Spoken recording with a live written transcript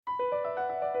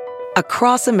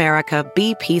Across America,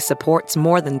 BP supports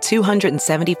more than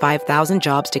 275,000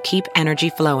 jobs to keep energy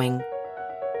flowing.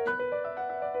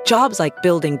 Jobs like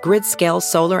building grid-scale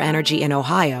solar energy in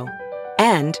Ohio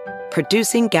and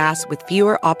producing gas with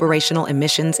fewer operational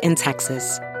emissions in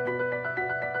Texas.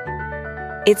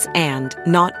 It's and,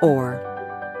 not or.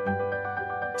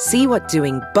 See what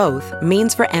doing both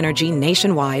means for energy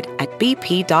nationwide at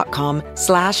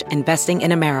bp.com/investing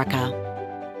in America.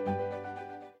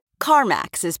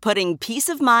 CarMax is putting peace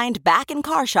of mind back in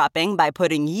car shopping by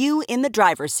putting you in the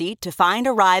driver's seat to find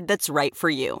a ride that's right for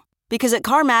you. Because at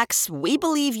CarMax, we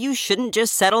believe you shouldn't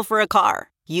just settle for a car.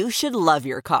 You should love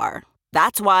your car.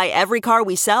 That's why every car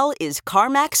we sell is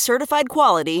CarMax certified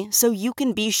quality, so you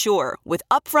can be sure with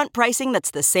upfront pricing that's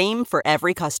the same for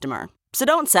every customer. So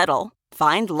don't settle.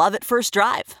 Find love at first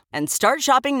drive and start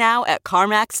shopping now at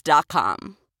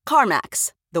CarMax.com.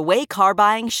 CarMax, the way car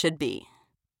buying should be.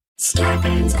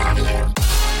 Scarpins Avenue.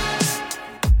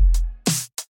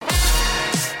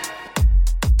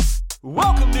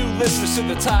 Welcome, new listeners, to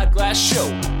the Todd Glass Show.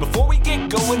 Before we get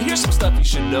going, here's some stuff you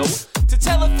should know. To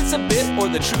tell if it's a bit or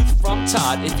the truth from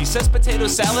Todd. If he says potato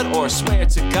salad or swear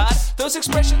to God, those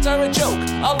expressions are a joke,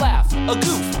 a laugh, a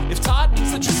goof. If Todd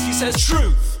means the truth, he says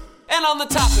truth. And on the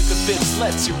topic of bits,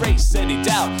 let's erase any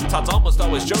doubt. Todd's almost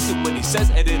always joking when he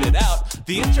says edit it out.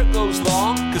 The intro goes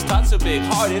long, cause Todd's so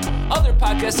big-hearted. Other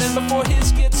podcasts end before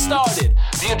his gets started.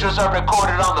 The intros are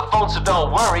recorded on the phone, so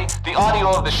don't worry. The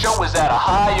audio of the show is at a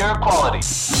higher quality.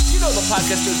 You know the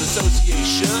Podcasters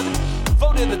Association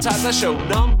voted the Todd Glass Show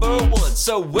 #1.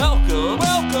 So welcome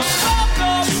to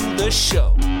the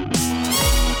show.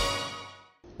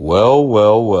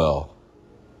 Well.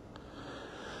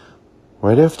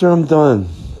 Right after I'm done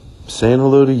saying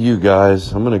hello to you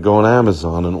guys, I'm going to go on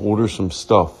Amazon and order some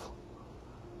stuff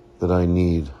that I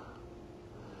need.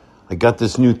 I got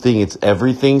this new thing. It's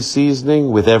everything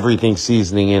seasoning with everything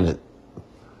seasoning in it.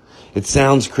 It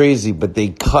sounds crazy, but they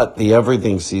cut the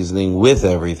everything seasoning with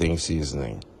everything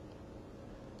seasoning.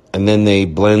 And then they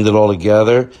blend it all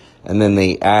together, and then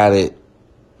they add it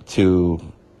to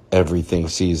everything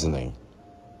seasoning.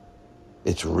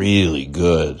 It's really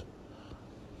good.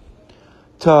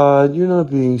 Todd, you're not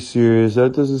being serious.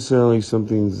 That doesn't sound like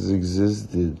something that's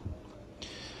existed.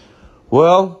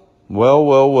 Well. We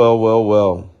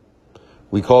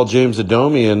called James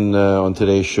Adomian on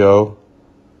today's show.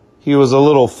 He was a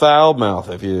little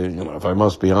foul-mouthed, if I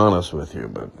must be honest with you,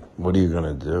 but what are you going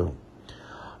to do?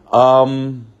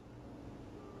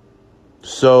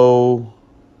 So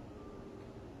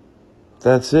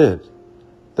that's it.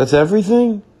 That's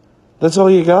everything? That's all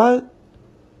you got?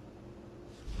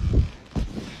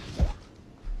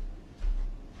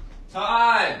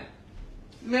 Todd,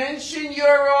 mention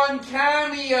you're on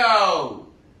Cameo.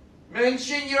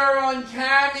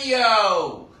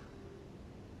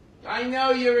 I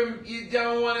know you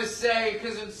don't want to say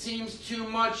because it seems too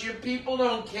much. Your people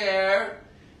don't care.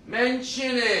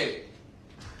 Mention it.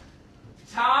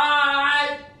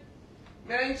 Todd,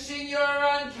 mention you're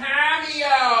on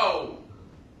Cameo.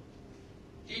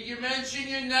 Did you mention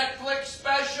your Netflix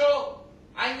special?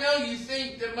 I know you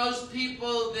think that most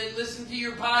people that listen to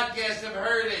your podcast have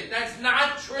heard it. That's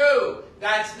not true.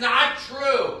 It's not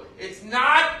true.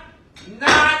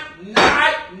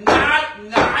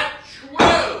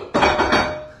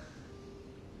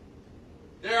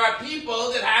 There are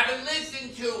people that haven't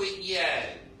listened to it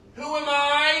yet. Who am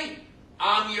I?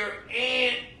 I'm your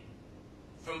aunt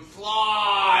from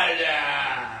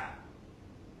Florida.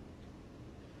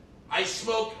 I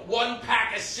smoke 1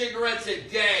 pack of cigarettes a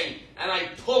day, and I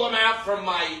pull them out from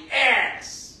my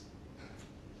ass.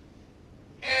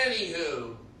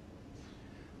 Anywho,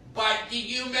 but did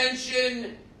you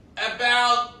mention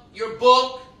about your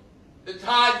book, The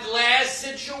Todd Glass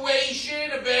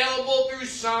Situation, available through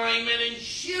Simon &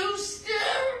 Schuster?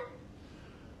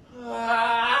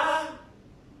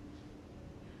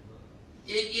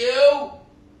 Did you?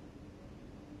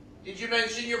 Did you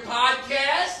mention your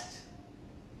podcast?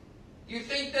 You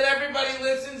think that everybody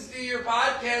listens to your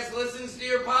podcast,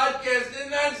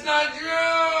 and that's not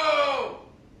true!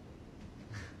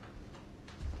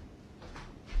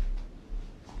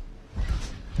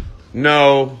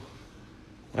 No,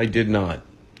 I did not.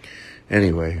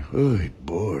 Anyway, oh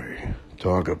boy,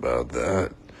 talk about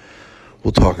that.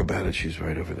 We'll talk about it. She's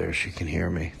right over there. She can hear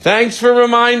me. Thanks for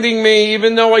reminding me,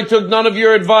 even though I took none of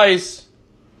your advice.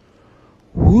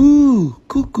 Woo,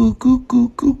 cuckoo, cuckoo,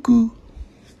 cuckoo.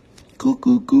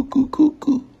 Cuckoo, cuckoo,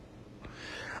 cuckoo.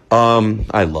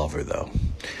 I love her, though.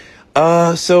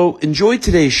 So enjoy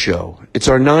today's show. It's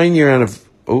our 9-year anniversary.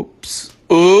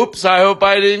 Oops, I hope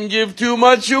I didn't give too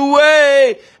much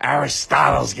away.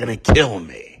 Aristotle's gonna kill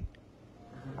me.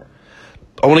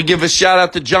 I want to give a shout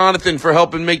out to Jonathan for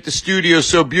helping make the studio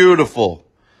so beautiful.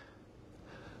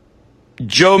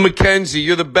 Joe McKenzie,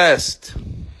 you're the best.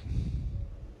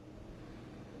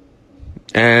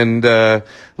 And a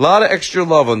lot of extra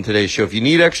love on today's show. If you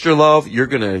need extra love, you're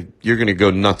gonna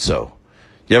go nutso.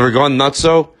 You ever gone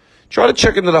nutso? Try to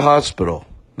check into the hospital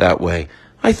that way.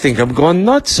 I think I'm going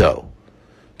nutso.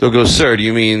 They'll go, sir, do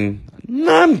you mean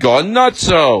I'm going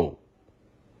nutso?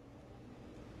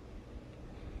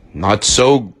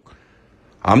 Nutso.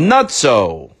 I'm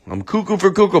nutso. I'm cuckoo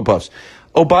for Cocoa Puffs.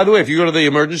 Oh, by the way, if you go to the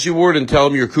emergency ward and tell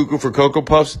them you're cuckoo for Cocoa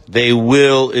Puffs, they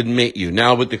will admit you.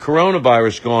 Now, with the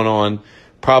coronavirus going on,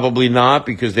 probably not,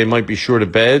 because they might be short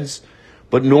of beds.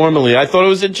 But normally, I thought it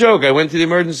was a joke. I went to the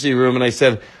emergency room and I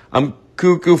said, I'm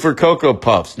cuckoo for Cocoa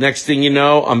Puffs. Next thing you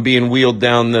know, I'm being wheeled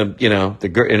down in a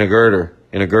girdle. In a girdle.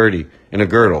 In a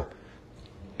girdle?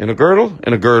 In a girdle.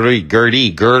 In a girdie.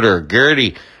 Girder.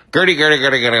 Gertie. Gertie.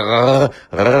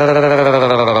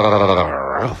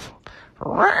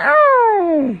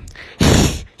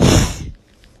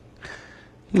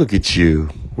 Look at you.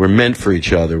 We're meant for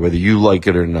each other, whether you like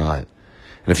it or not.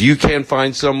 And if you can't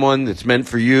find someone that's meant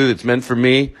for you, that's meant for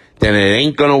me, then it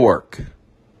ain't gonna work.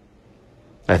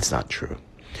 That's not true.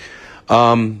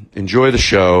 Enjoy the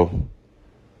show.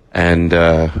 And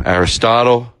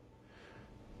Aristotle,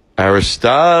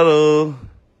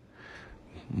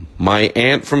 my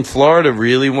aunt from Florida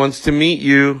really wants to meet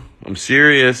you. I'm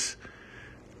serious.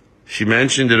 She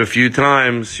mentioned it a few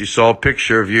times. She saw a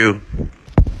picture of you.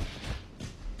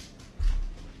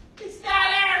 Is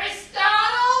that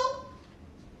Aristotle?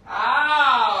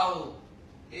 Oh.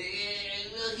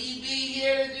 Will he be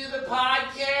here to do the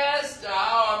podcast?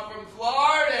 Oh, I'm from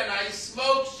Florida and I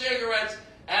smoke cigarettes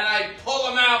and I pull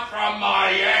them out from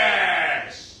my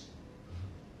ass.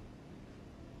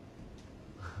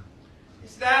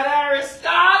 Is that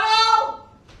Aristotle?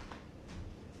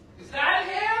 Is that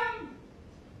him?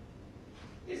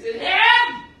 Is it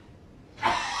him?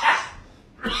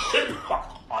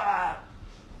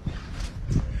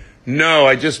 No,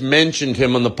 I just mentioned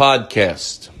him on the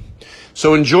podcast.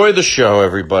 So enjoy the show,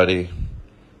 everybody.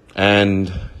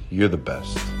 And you're the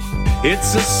best.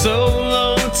 It's a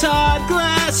solo Todd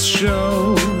Glass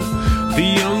show.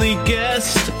 The only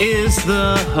guest is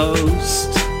the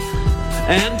host,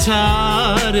 and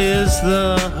Todd is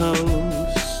the host.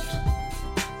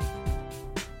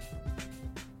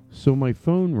 So my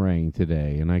phone rang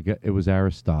today, and it was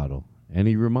Aristotle, and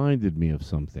he reminded me of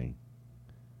something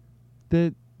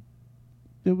that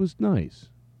was nice.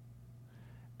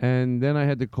 And then I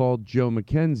had to call Joe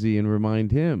McKenzie and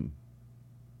remind him.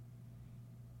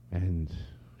 And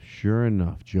sure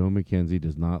enough, Joe McKenzie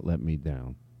does not let me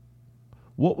down.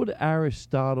 What would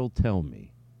Aristotle tell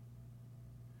me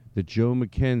that Joe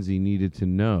McKenzie needed to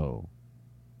know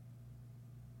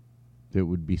that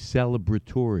would be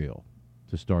celebratorial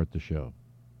to start the show?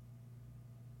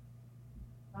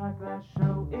 Todd Glass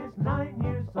Show is 9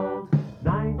 years old,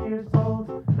 9 years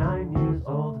old, 9 years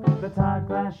old. The Todd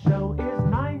Glass Show is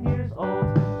 9 years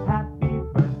old. Happy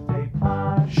birthday,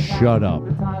 podcast. Shut up.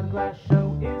 The Todd Glass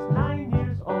Show is 9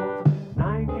 years old,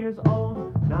 9 years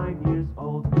old, 9 years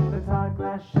old. The Todd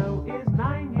Glass Show is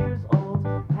 9 years old.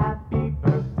 Happy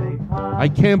birthday, podcast. I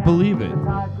can't believe it. The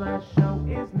Todd Glass Show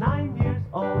is 9 years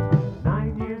old,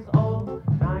 9 years old,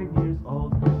 9 years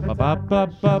old. The Todd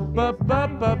Glass Show is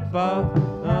 9 years old.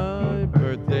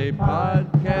 Birthday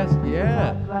podcast,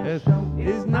 yeah,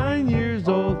 is 9 years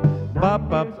old.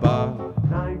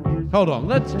 Hold on,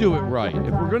 let's do it right.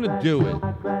 If we're gonna do it,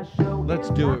 let's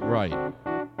do it right.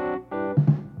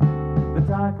 The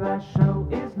Todd Glass Show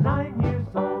is 9 years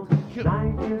old.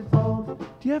 9 years old.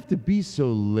 Do you have to be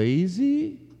so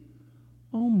lazy?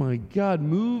 Oh my God,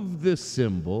 move the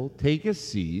symbol, take a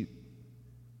seat.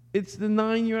 It's the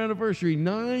 9-year anniversary.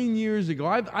 9 years ago.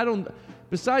 I don't,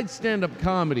 besides stand-up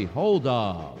comedy, hold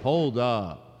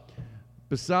up.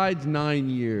 Besides 9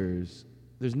 years,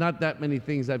 there's not that many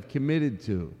things I've committed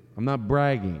to. I'm not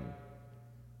bragging.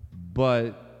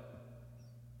 But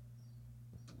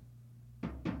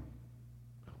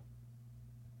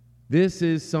this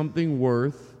is something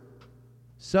worth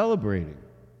celebrating.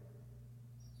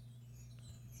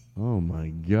 Oh my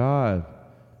God.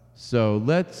 So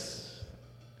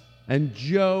and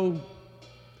Joe,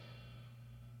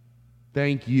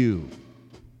 thank you.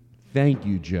 Thank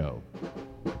you, Joe.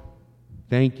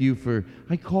 Thank you for,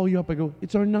 I call you up, I go,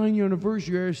 it's our 9-year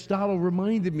anniversary. Aristotle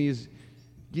reminded me,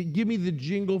 give me the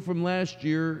jingle from last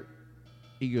year.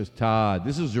 He goes, Todd,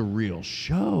 this is a real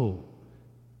show.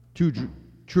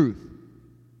 Truth.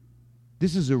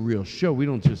 This is a real show. We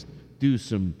don't just do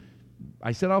some,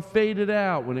 I said, I'll fade it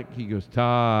out. He goes,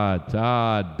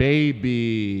 Todd,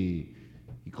 baby.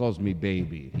 He calls me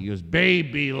baby. He goes,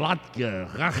 baby,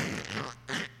 Latka.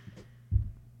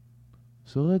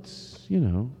 So let's,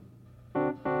 The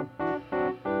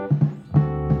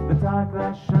Todd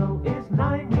Glass Show is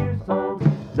 9 years old.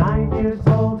 9 years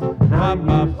old. 9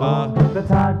 years old. The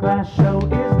Todd Glass Show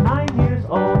is 9 years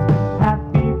old.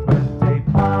 Happy birthday,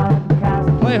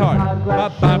 podcast. Play hard. The Todd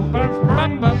Glass Show is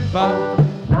 9 years old.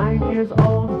 9 years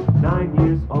old. 9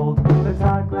 years old. The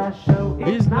Todd Glass Show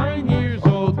is 9 years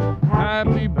old.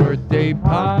 Happy birthday,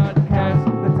 podcast.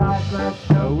 The Todd Glass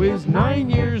Show is 9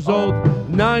 years old.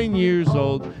 9 years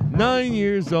old. 9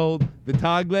 years old. The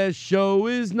Todd Glass Show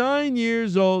is 9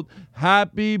 years old.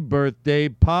 Happy birthday,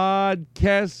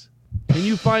 podcast. Can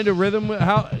you find a rhythm?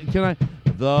 How can I?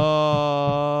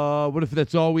 What if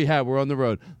that's all we have? We're on the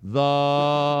road.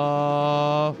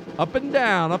 Up and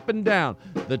down, up and down.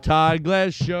 The Todd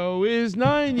Glass Show is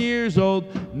 9 years old.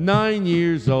 9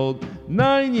 years old.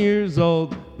 9 years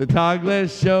old. The Todd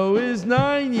Glass Show is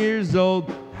 9 years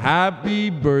old. Happy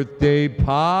birthday,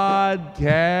 podcast.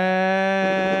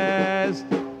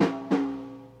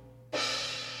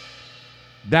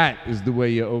 That is the way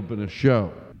you open a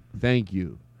show. Thank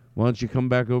you. Why don't you come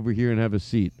back over here and have a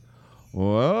seat?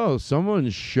 Whoa,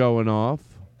 someone's showing off.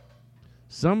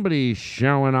 Somebody's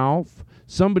showing off.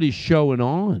 Somebody's showing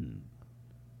on.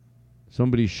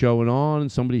 Somebody's showing on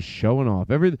and somebody's showing off.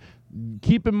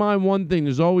 Keep in mind one thing.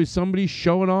 There's always somebody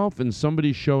showing off and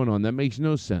somebody showing on. That makes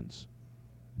no sense.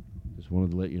 Just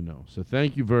wanted to let you know. So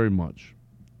thank you very much.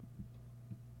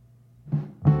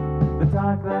 The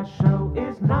Todd Glass Show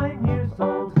is 9 years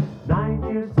old. 9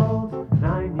 years old.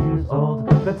 9 years old.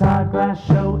 The Todd Glass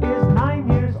Show is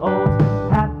 9 years old.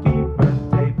 Happy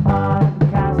birthday,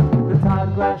 podcast. The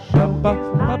Todd Glass Show is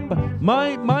 9 years old.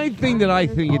 My thing that I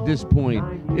think at this point,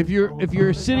 if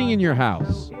you're sitting in your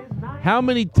house, how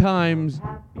many times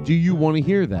do you want to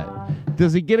hear that?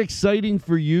 Does it get exciting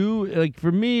for you? Like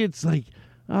for me, it's like,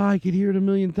 I could hear it a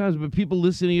million times. But people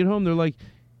listening at home, they're like,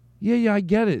 yeah, I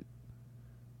get it.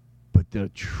 But the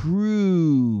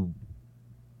true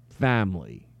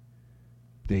family,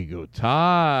 they go,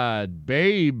 Todd,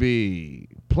 baby,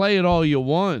 play it all you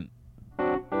want.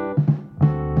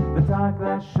 The Todd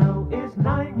Glass Show is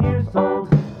 9 years old.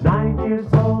 9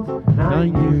 years old.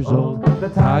 9 years old. The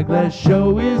Todd Glass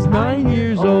Show is 9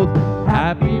 years old.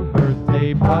 Happy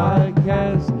birthday,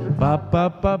 podcast. Ba ba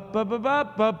ba ba ba ba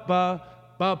ba ba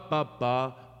ba ba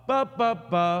ba. Ba ba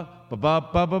ba ba ba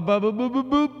ba ba ba boo boo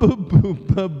boo boo boo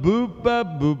ba boo ba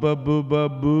boo ba boo ba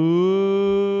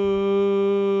boo.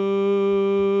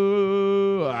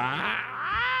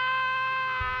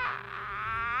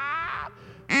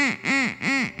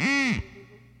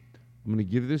 I'm going to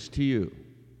give this to you.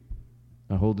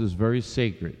 I hold this very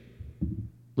sacred.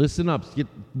 Listen up.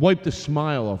 Wipe the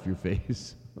smile off your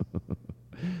face.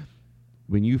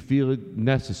 When you feel it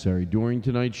necessary during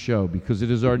tonight's show, because it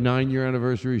is our 9-year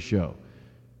anniversary show.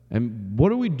 And what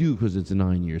do we do because it's a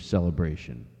 9-year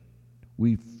celebration?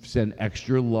 We send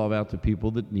extra love out to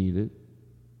people that need it.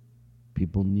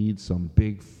 People need some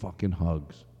big fucking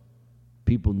hugs.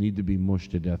 People need to be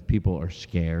mushed to death. People are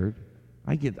scared.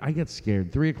 I get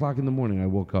scared. 3 o'clock in the morning, I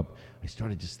woke up. I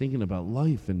started just thinking about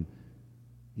life and,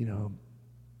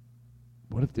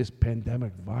 what if this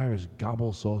pandemic virus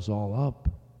gobbles us all up?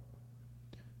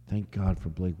 Thank God for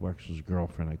Blake Wexler's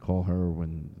girlfriend. I call her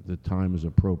when the time is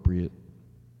appropriate.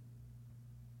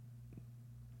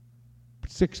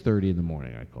 6:30 in the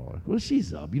morning, I call her. Well,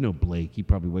 she's up. Blake, he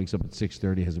probably wakes up at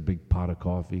 6:30, has a big pot of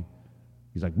coffee.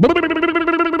 He's like,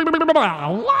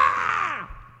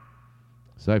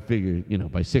 so I figure,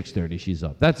 by 6:30, she's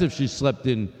up. That's if she slept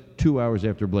in 2 hours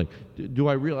after Blake. Do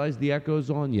I realize the echo's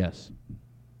on? Yes.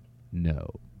 No.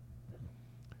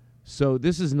 So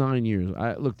this is 9 years.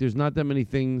 Look, there's not that many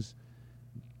things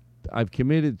I've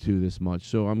committed to this much,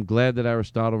 so I'm glad that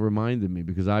Aristotle reminded me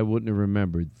because I wouldn't have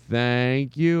remembered.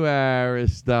 Thank you,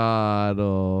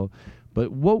 Aristotle.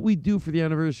 But what we do for the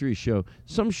anniversary show,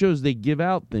 some shows they give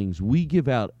out things. We give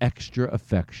out extra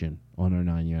affection on our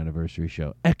 9-year anniversary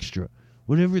show. Extra.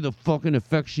 Whatever the fucking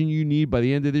affection you need by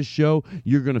the end of this show,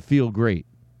 you're going to feel great.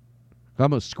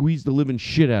 I'm going to squeeze the living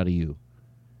shit out of you.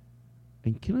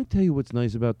 And can I tell you what's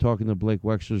nice about talking to Blake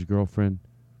Wexler's girlfriend?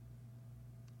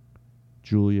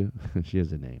 Julia. She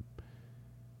has a name.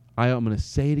 I'm going to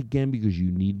say it again because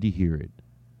you need to hear it.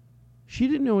 She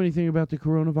didn't know anything about the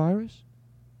coronavirus.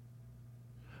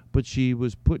 But she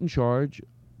was put in charge.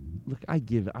 Look,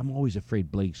 I'm always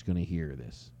afraid Blake's going to hear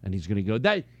this. And he's going to go,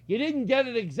 "That you didn't get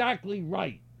it exactly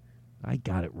right." I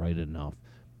got it right enough.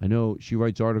 I know she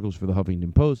writes articles for the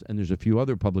Huffington Post, and there's a few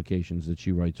other publications that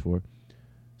she writes for.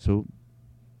 So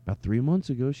about 3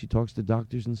 months ago, she talks to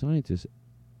doctors and scientists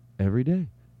every day.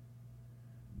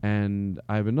 And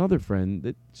I have another friend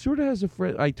that sort of has a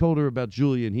friend. I told her about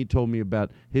Julia, and he told me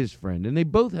about his friend. And they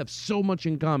both have so much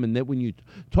in common that when you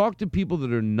talk to people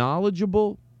that are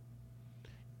knowledgeable,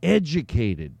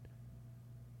 educated,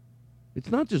 it's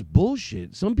not just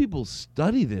bullshit. Some people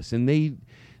study this, and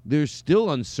there's still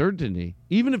uncertainty.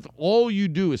 Even if all you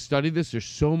do is study this, there's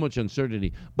so much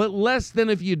uncertainty. But less than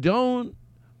if you don't.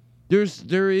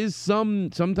 There is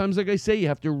sometimes, like I say, you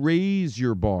have to raise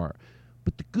your bar.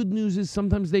 But the good news is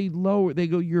sometimes they lower. They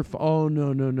go, oh,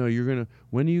 no. When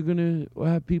are you going to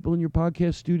have people in your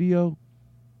podcast studio?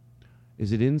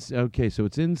 Is it okay, so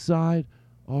it's inside.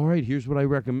 All right, here's what I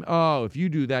recommend. Oh, if you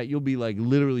do that, you'll be like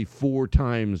literally 4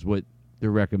 times what they're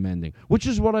recommending, which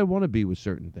is what I want to be with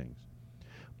certain things.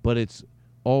 But it's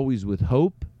always with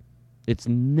hope. It's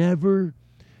never,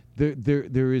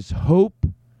 there is hope,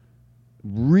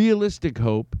 realistic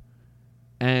hope,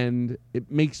 and it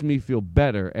makes me feel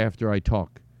better after I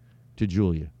talk to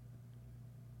Julia.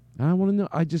 I want to know.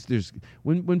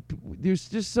 There's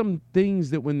just some things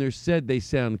that when they're said, they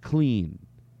sound clean,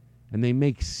 and they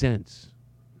make sense.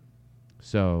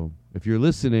 So if you're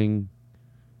listening,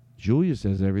 Julia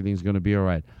says everything's going to be all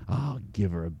right. I'll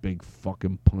give her a big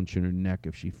fucking punch in her neck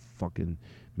if she fucking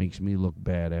makes me look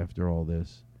bad after all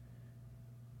this.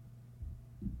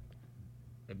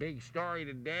 The big story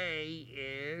today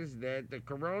is that the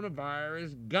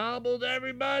coronavirus gobbled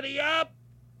everybody up.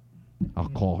 I'll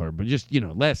call her, but just,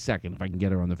 last second if I can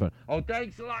get her on the phone. Oh,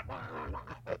 thanks a lot.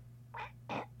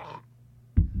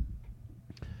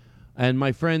 And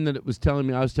my friend that was telling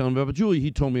me, I was telling him about Julie,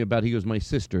 he told me about, he goes, my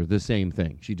sister, the same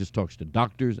thing. She just talks to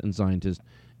doctors and scientists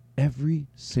every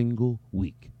single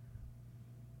week.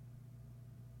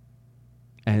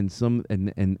 And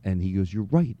he goes, you're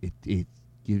right. It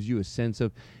gives you a sense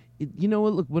of, you know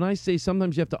what, look, when I say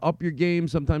sometimes you have to up your game,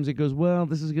 sometimes it goes, well,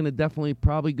 this is going to definitely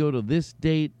probably go to this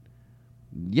date.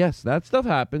 Yes, that stuff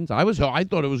happens. I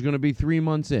thought it was going to be 3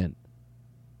 months in.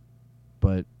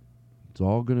 But it's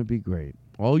all going to be great.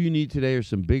 All you need today are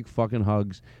some big fucking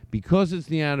hugs because it's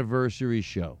the anniversary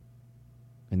show.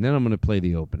 And then I'm going to play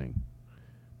the opening.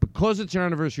 Because it's your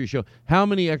anniversary show, how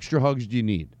many extra hugs do you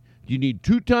need? Do you need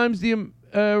 2 times the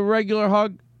regular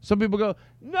hug? Some people go,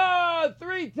 no,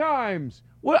 3 times.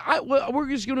 We're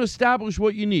just going to establish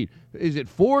what you need. Is it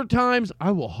 4 times?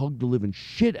 I will hug the living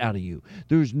shit out of you.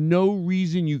 There's no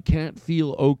reason you can't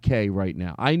feel okay right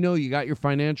now. I know you got your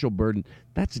financial burden.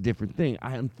 That's a different thing.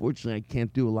 Unfortunately, I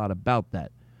can't do a lot about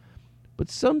that. But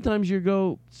sometimes you're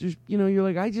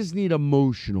like, I just need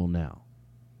emotional now.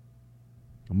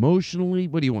 Emotionally,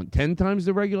 what do you want? 10 times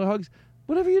the regular hugs?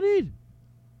 Whatever you need.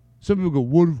 Some people go,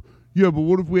 what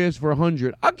if we ask for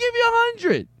 100? I'll give you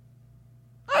 100.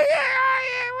 Oh, yeah,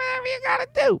 whatever you got to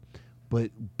do.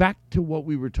 But back to what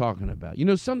we were talking about.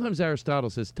 Sometimes Aristotle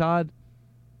says, Todd,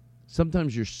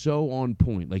 sometimes you're so on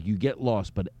point, like you get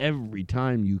lost, but every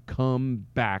time you come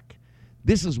back,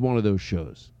 this is one of those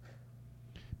shows.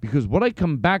 Because what I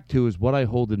come back to is what I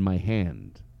hold in my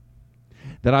hand,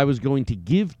 that I was going to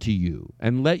give to you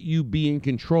and let you be in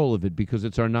control of it because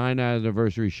it's our 9th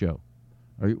anniversary show.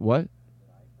 What?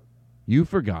 You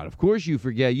forgot. Of course you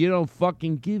forget. You don't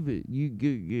fucking give it.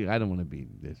 I don't want to be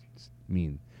this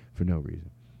mean for no reason.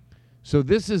 So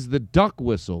this is the duck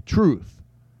whistle, Truth,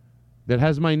 that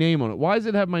has my name on it. Why does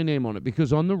it have my name on it?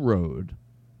 Because on the road,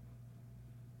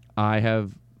 I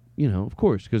have, of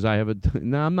course, because I have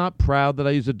now I'm not proud that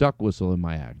I use a duck whistle in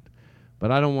my act,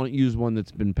 but I don't want to use one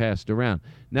that's been passed around.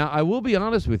 Now, I will be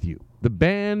honest with you. The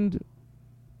band,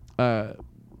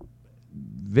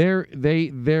 they're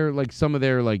like some of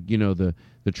their, like, the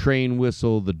train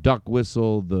whistle, the duck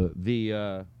whistle,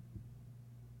 the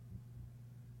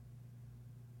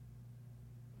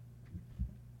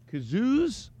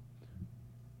kazoos.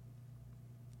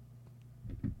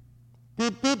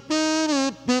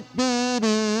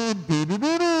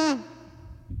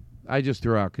 I just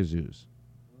throw out kazoos.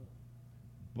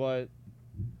 But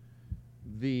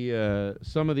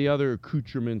some of the other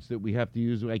accoutrements that we have to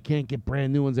use, I can't get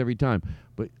brand new ones every time.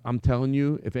 But I'm telling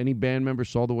you, if any band member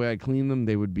saw the way I clean them,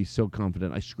 they would be so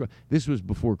confident. This was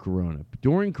before Corona.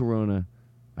 During Corona,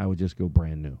 I would just go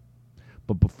brand new.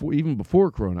 But even before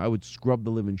Corona, I would scrub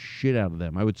the living shit out of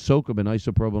them. I would soak them in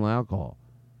isopropyl alcohol.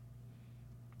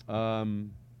 But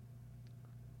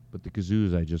the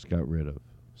kazoos I just got rid of.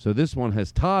 So this one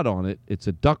has Todd on it. It's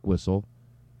a duck whistle.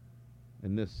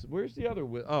 And this, where's the other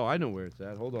whistle? Oh, I know where it's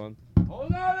at. Hold on.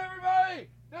 Hold on, everybody!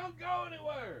 Don't go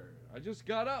anywhere! I just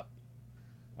got up.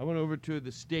 I went over to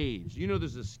the stage.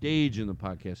 There's a stage in the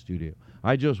podcast studio.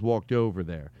 I just walked over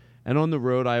there. And on the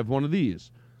road, I have one of these.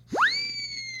 In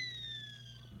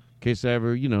case I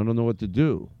ever, don't know what to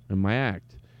do in my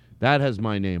act. That has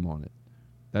my name on it.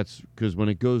 That's because when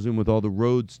it goes in with all the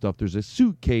road stuff, there's a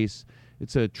suitcase.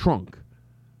 It's a trunk.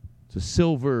 It's a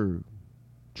silver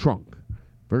trunk.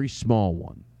 Very small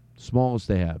one. Smallest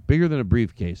they have. Bigger than a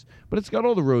briefcase. But it's got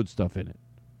all the road stuff in it.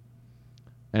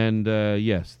 And,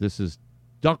 yes, this is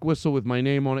duck whistle with my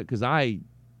name on it because I,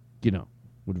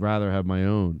 would rather have my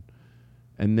own.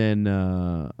 And then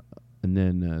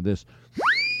this.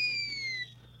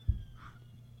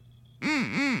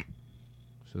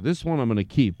 So this one I'm going to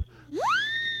keep.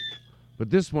 But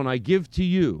this one I give to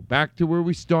you. Back to where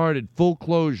we started. Full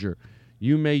closure.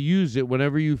 You may use it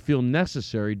whenever you feel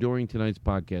necessary during tonight's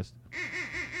podcast.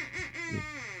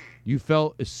 You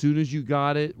felt as soon as you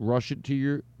got it, rush it to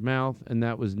your mouth, and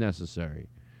that was necessary.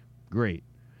 Great.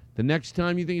 The next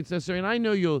time you think it's necessary, and I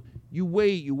know you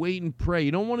wait and pray.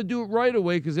 You don't want to do it right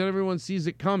away because then everyone sees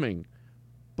it coming.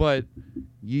 But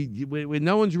when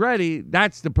no one's ready,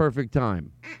 that's the perfect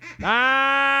time.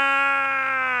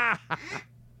 Ah!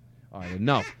 All right,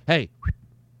 enough. Hey,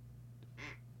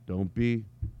 don't be.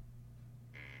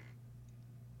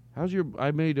 How's your?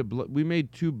 We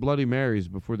made 2 Bloody Marys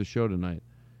before the show tonight.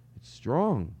 It's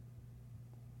strong.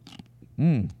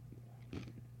 I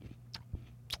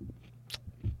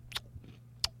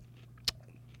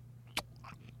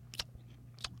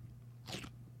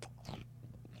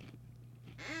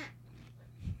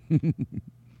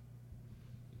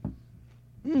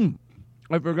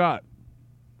forgot.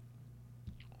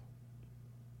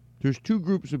 There's 2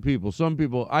 groups of people. Some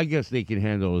people, I guess they can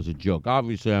handle it as a joke.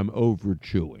 Obviously, I'm over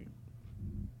chewing.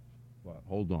 But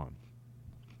hold on.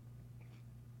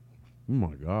 Oh,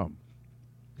 my God.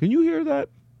 Can you hear that?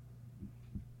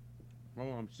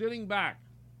 Hold on. I'm sitting back.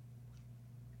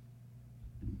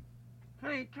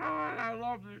 Hey, Todd, I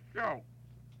love this show.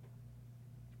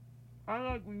 I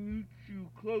like when you chew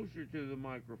closer to the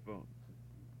microphone.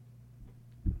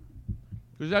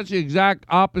 Because that's the exact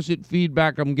opposite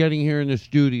feedback I'm getting here in the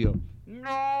studio.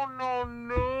 No.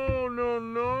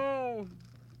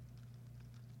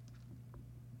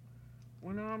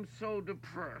 When I'm so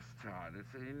depressed, Todd,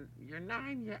 it's your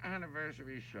 9-year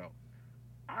anniversary show.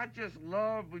 I just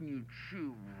love when you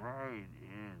chew right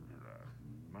into the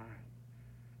mic.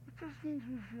 It just makes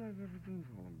me feel like everything's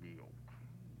going to be okay.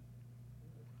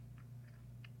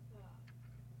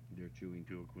 They're chewing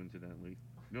too, coincidentally.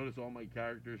 Notice all my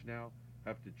characters now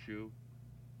have to chew.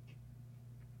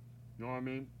 You know what I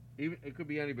mean? Even it could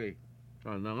be anybody.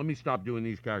 Oh, now let me stop doing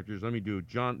these characters. Let me do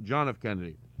John F.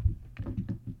 Kennedy.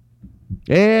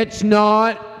 It's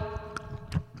not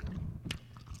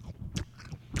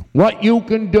what you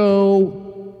can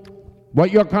do,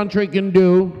 what your country can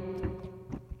do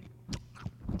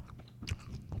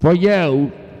for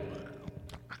you.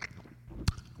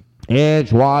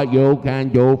 It's what you can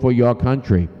do for your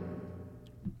country.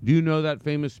 Do you know that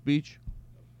famous speech?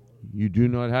 You do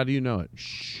not. How do you know it?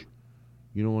 Shh.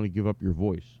 You don't want to give up your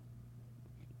voice.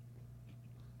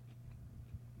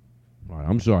 All right,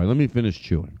 I'm sorry. Let me finish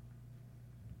chewing.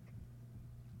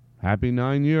 Happy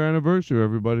 9-year anniversary,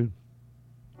 everybody.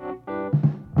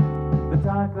 The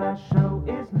Todd Glass Show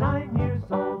is 9 years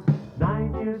old.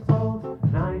 9 years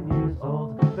old. 9 years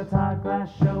old. The Todd Glass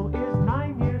Show is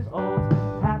 9 years old.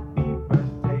 Happy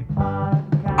birthday,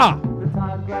 podcast. The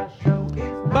Todd Glass Show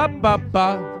is 9 years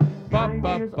old. 9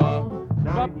 years old.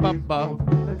 9 years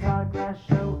old. The Todd Glass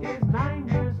Show is 9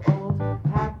 years old.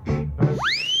 Happy birthday.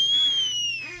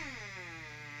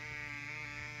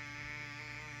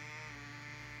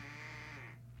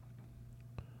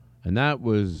 And that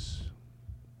was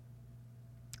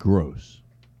gross,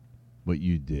 what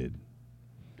you did.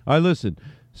 All right, listen.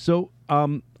 So,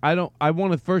 I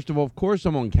want to, first of all, of course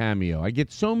I'm on Cameo. I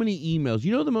get so many emails.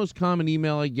 You know the most common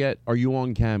email I get? Are you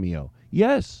on Cameo?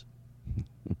 Yes.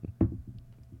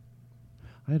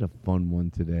 I had a fun one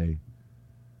today.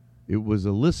 It was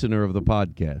a listener of the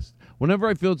podcast. Whenever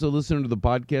I feel it's a listener to the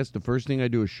podcast, the first thing I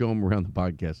do is show them around the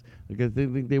podcast. Because they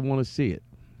think they want to see it.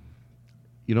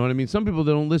 You know what I mean? Some people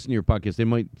that don't listen to your podcast, they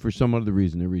might, for some other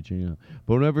reason, they're reaching out.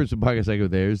 But whenever it's a podcast, I go,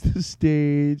 there's the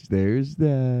stage, there's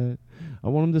that. I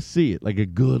want them to see it, like a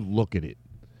good look at it.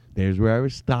 There's where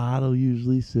Aristotle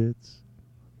usually sits.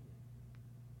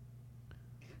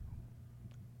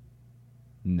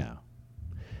 No.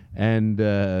 And,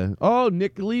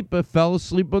 Nick Lipa fell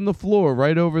asleep on the floor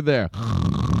right over there.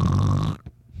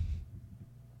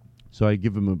 So I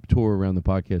give him a tour around the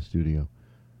podcast studio.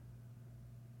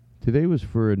 Today was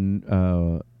for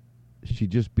she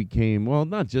just became, well,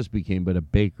 not just became, but a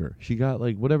baker. She got,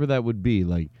 like, whatever that would be,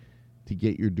 like, to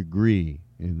get your degree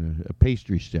in a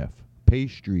pastry chef.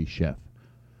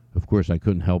 Of course, I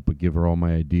couldn't help but give her all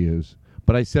my ideas.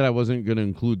 But I said I wasn't going to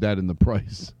include that in the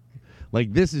price.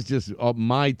 Like, this is just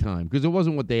my time, because it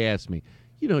wasn't what they asked me.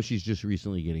 she's just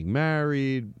recently getting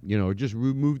married, or just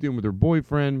moved in with her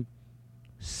boyfriend.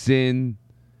 Sin.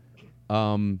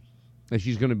 And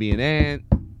she's going to be an aunt.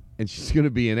 And she's going to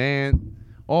be an aunt.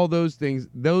 All those things,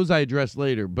 those I address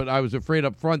later. But I was afraid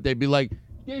up front they'd be like,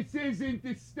 this isn't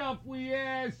the stuff we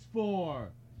asked for.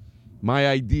 My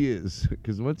ideas.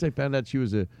 Because once I found out she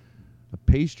was a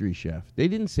pastry chef. They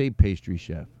didn't say pastry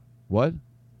chef. What?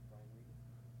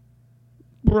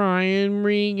 Brian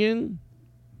Regan.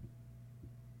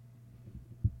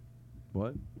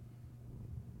 What?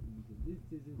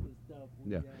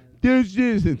 Yeah. This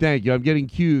isn't. Thank you. I'm getting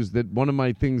cues that one of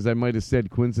my things I might have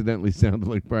said coincidentally sounded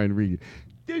like Brian Regan.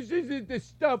 This isn't the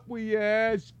stuff we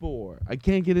asked for. I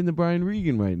can't get into Brian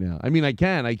Regan right now. I mean, I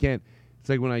can. I can't. It's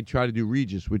like when I try to do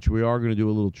Regis, which we are going to do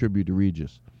a little tribute to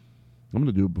Regis. I'm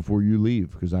going to do it before you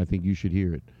leave because I think you should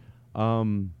hear it.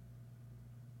 I'm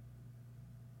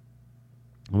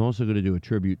also going to do a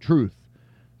tribute, Truth,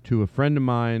 to a friend of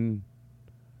mine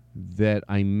that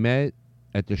I met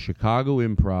at the Chicago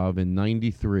Improv in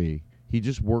 93. He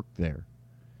just worked there.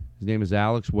 His name is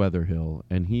Alex Weatherhill,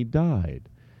 and he died.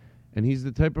 And he's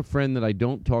the type of friend that I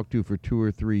don't talk to for 2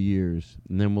 or 3 years,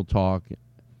 and then we'll talk.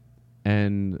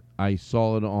 And I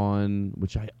saw it on,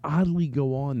 which I oddly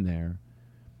go on there.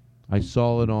 I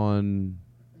saw it on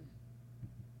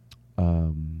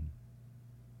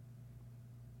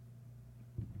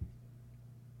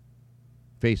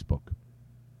Facebook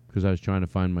because I was trying to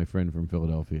find my friend from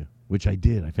Philadelphia, which I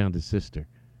did. I found his sister,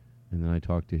 and then I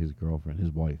talked to his girlfriend,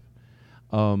 his wife.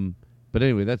 But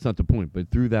anyway, that's not the point.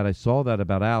 But through that, I saw that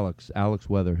about Alex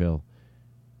Weatherhill.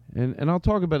 And I'll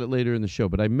talk about it later in the show.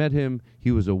 But I met him.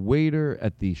 He was a waiter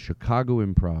at the Chicago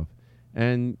Improv.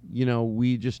 And,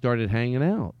 we just started hanging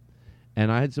out.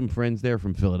 And I had some friends there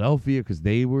from Philadelphia because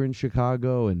they were in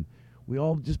Chicago. And we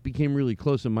all just became really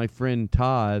close. And my friend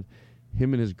Todd,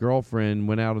 him and his girlfriend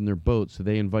went out on their boat. So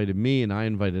they invited me and I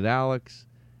invited Alex.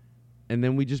 And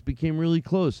then we just became really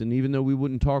close. And even though we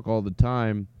wouldn't talk all the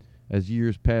time as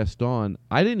years passed on,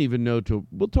 I didn't even know till...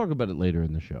 We'll talk about it later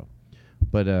in the show.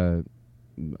 But,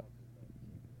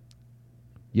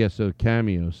 yeah, so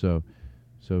Cameo. So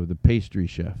the pastry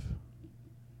chef.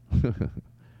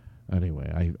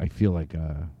 Anyway, I feel like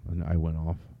I went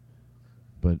off.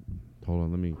 But hold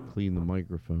on, let me clean the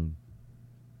microphone.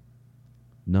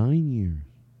 9 years.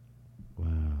 Wow.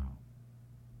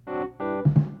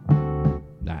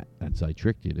 I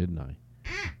tricked you, didn't I?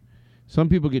 Some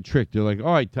people get tricked. They're like,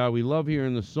 all right, Todd, we love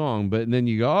hearing the song. But and then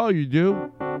you go, oh, you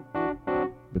do?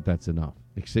 But that's enough.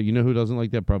 Except, you know who doesn't like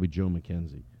that? Probably Joe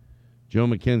McKenzie. Joe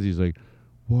McKenzie's like,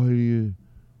 why do you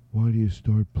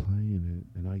start playing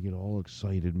it? And I get all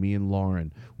excited. Me and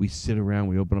Lauren, we sit around,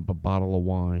 we open up a bottle of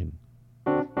wine.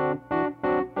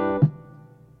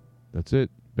 That's it.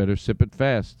 Better sip it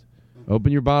fast.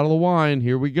 Open your bottle of wine.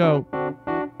 Here we go.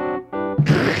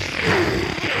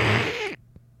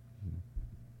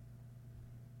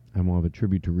 And we'll have a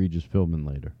tribute to Regis Philbin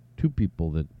later. 2 people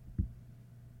that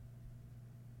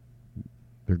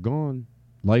they're gone.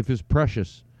 Life is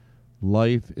precious.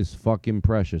 Life is fucking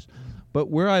precious. But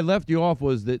where I left you off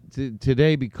was that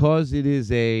today, because it is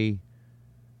today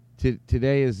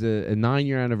is a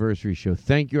 9-year anniversary show.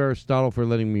 Thank you, Aristotle, for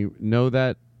letting me know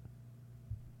that.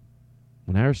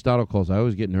 When Aristotle calls, I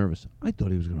always get nervous. I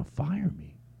thought he was going to fire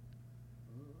me.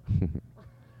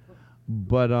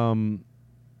 But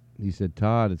he said,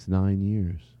 Todd, it's 9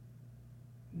 years.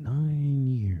 9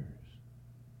 years.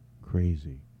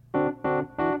 Crazy.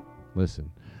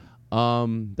 Listen,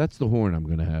 that's the horn I'm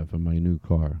going to have in my new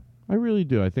car. I really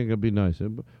do. I think it'd be nice.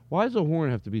 Why does a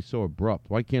horn have to be so abrupt?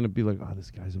 Why can't it be like, oh,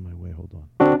 this guy's in my way, hold on.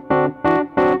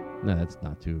 No, that's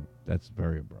not too, that's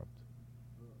very abrupt.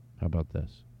 How about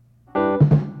this?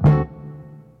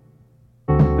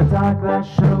 The Todd Glass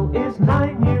Show is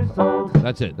 9 years old.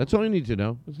 That's it. That's all you need to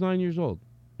know. It's 9 years old.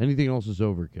 Anything else is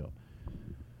overkill.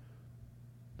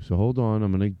 So hold on.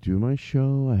 I'm going to do my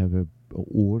show. I have a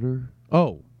order.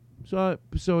 Oh, so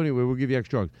anyway, we'll give you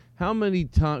extra hugs. How many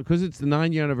times, because it's the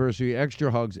 9-year anniversary, extra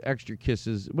hugs, extra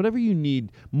kisses, whatever you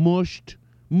need, mushed,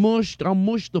 I'll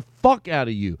mush the fuck out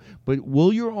of you. But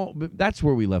that's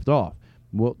where we left off.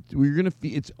 Well, you're going to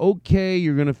feel, it's okay,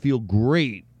 you're going to feel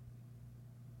great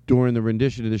during the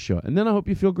rendition of the show. And then I hope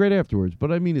you feel great afterwards.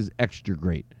 But I mean is extra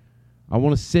great. I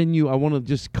want to send you, I want to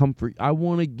just comfort, I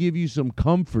want to give you some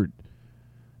comfort.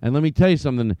 And let me tell you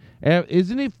something.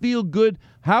 Isn't it feel good?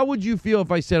 How would you feel if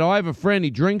I said, I have a friend,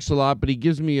 he drinks a lot, but he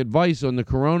gives me advice on the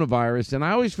coronavirus, and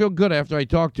I always feel good after I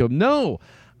talk to him? No.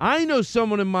 I know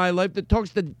someone in my life that talks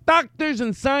to doctors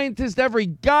and scientists every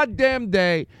goddamn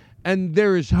day, and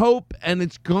there is hope, and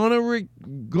it's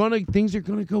things are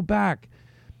gonna go back.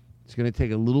 It's going to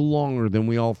take a little longer than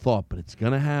we all thought, but it's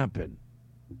going to happen.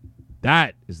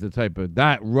 That is the type of,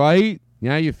 that, right?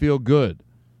 Now you feel good.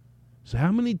 So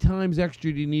how many times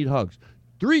extra do you need hugs?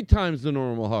 3 times the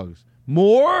normal hugs.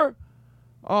 More?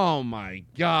 Oh, my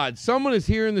God. Someone is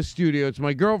here in the studio. It's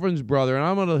my girlfriend's brother, and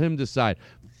I'm going to let him decide.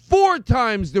 4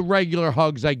 times the regular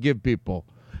hugs I give people.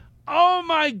 Oh,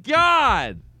 my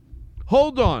God.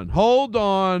 Hold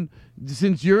on.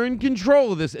 Since you're in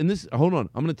control of this, and this, hold on.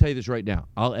 I'm going to tell you this right now.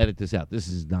 I'll edit this out. This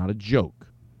is not a joke.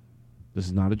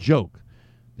 I'm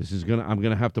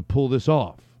going to have to pull this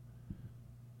off.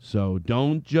 So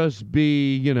don't just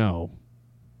be,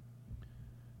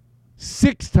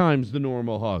 6 times the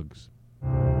normal hugs.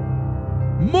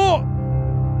 More.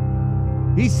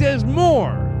 He says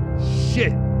more.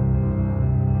 Shit.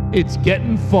 It's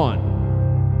getting fun.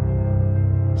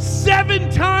 7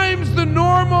 times the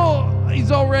normal. He's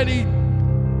already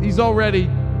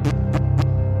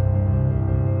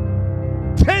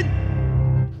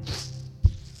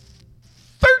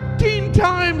 13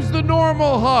 times the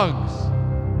normal hugs.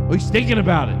 Oh, he's thinking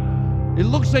about it. It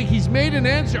looks like he's made an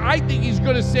answer. I think he's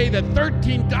going to say that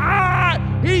 13.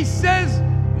 He says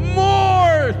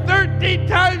more. 13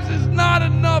 times is not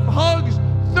enough hugs.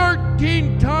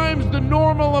 13 times the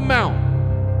normal amount.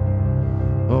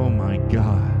 Oh, my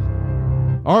God.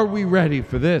 Are we ready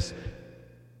for this?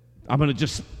 I'm going to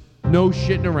just, no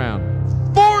shitting around.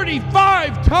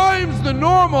 45 times the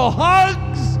normal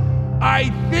hugs. I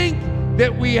think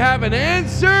that we have an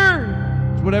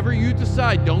answer. It's whatever you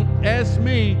decide. Don't ask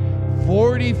me.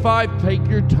 45, take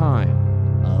your time.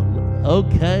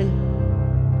 Okay.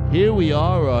 Here we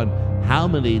are on how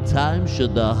many times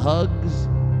should the hugs?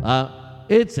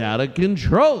 It's out of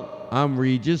control. I'm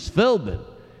Regis Philbin.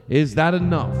 Is that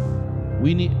enough?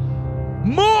 We need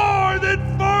more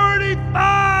than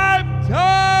 45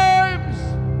 times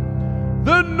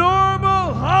the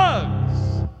normal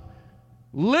hugs.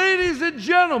 Ladies and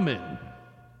gentlemen,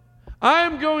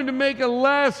 I'm going to make a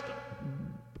last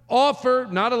offer,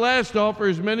 not a last offer,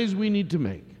 as many as we need to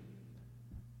make.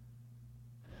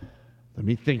 Let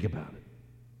me think about it.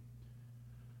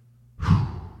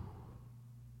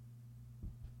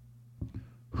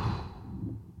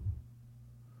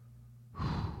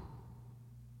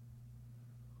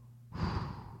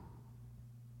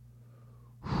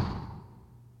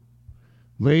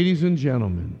 Ladies and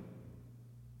gentlemen,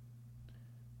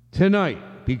 tonight,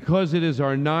 because it is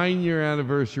our 9-year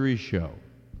anniversary show,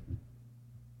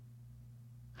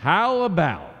 how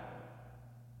about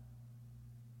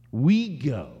we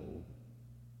go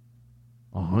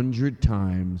 100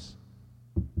 times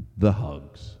the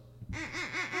hugs?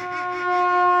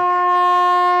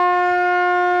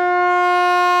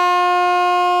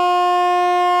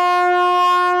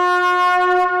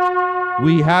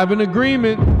 We have an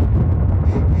agreement.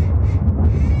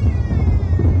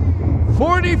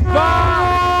 45!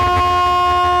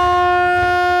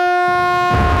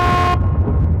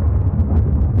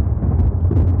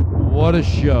 What a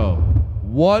show.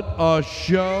 What a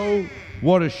show.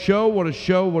 What a show. What a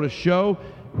show. What a show.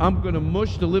 I'm going to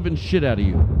mush the living shit out of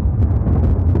you.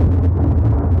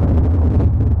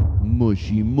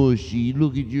 Mushy, mushy.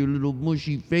 Look at your little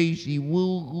mushy facey.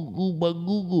 Woo, goo, goo, ba,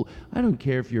 goo, goo. I don't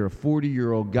care if you're a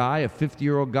 40-year-old guy, a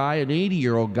 50-year-old guy, an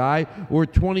 80-year-old guy, or a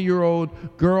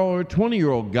 20-year-old girl or a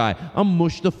 20-year-old guy. I'll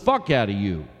mush the fuck out of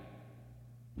you.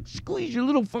 Squeeze your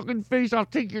little fucking face. I'll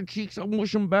take your cheeks. I'll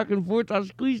mush them back and forth. I'll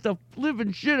squeeze the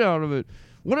living shit out of it.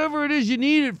 Whatever it is you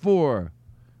need it for.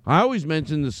 I always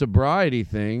mention the sobriety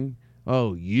thing.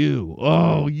 Oh, you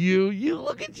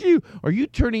look at you. Are you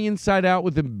turning inside out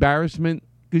with embarrassment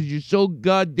because you're so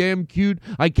goddamn cute?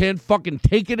 I can't fucking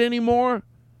take it anymore.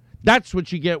 That's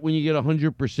what you get when you get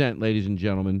 100%, ladies and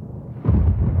gentlemen.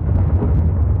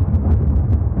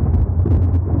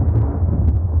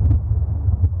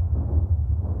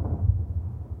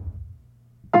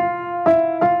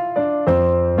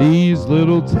 These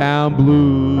little town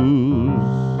blues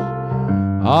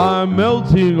are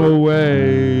melting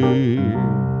away.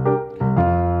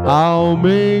 I'll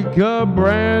make a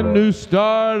brand new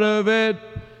start of it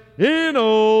in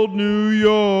old New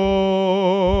York.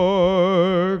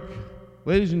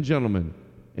 Ladies and gentlemen,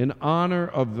 in honor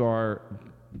of our,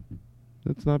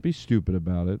 let's not be stupid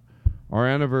about it, our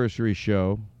anniversary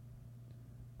show,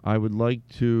 I would like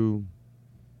to,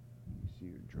 let me see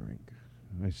your drink.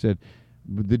 I said,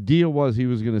 the deal was he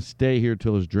was going to stay here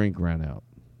till his drink ran out.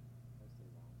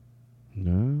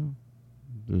 No,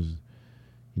 there's,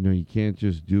 you can't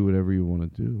just do whatever you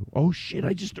want to do. Oh shit,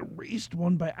 I just erased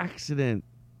one by accident.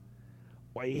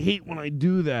 Oh, I hate when I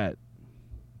do that.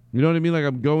 You know what I mean? Like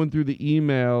I'm going through the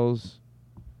emails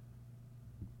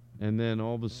and then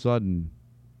all of a sudden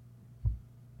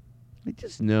I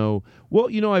just know. Well,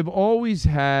 I've always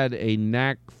had a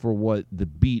knack for what the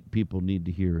beat people need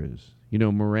to hear is.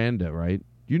 Miranda, right?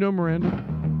 Do you know Miranda?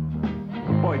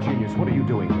 Boy, genius, what are you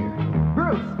doing here?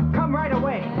 Bruce, come right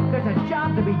away. There's a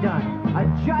job to be done. A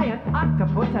giant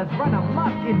octopus has run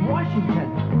amok in Washington.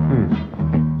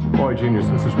 Boy, genius,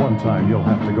 this is one time you'll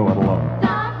have to go it alone.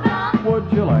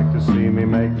 Would you like to see me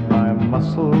make my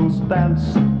muscles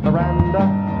dance, Miranda?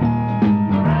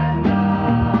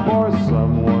 Miranda! For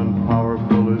someone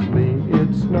powerful as me,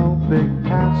 it's no big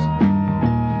task.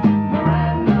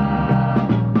 Miranda!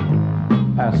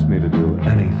 Ask me to do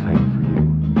anything for you,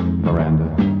 Miranda.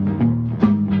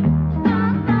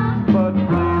 But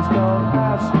please don't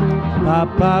ask me to. Ba,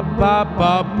 ba, ba,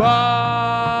 ba, ba.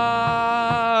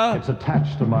 It's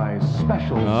attached to my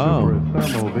special Super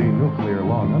Thermal V nuclear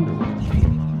long underwear.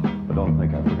 But don't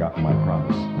think I've forgotten my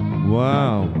promise.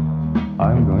 Wow.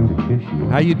 I'm going to kiss you.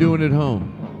 How you doing at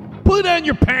home? Put on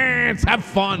your pants. Have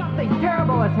fun. Something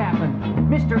terrible has happened.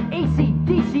 Mr.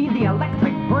 AC/DC, the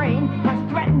electric brain, has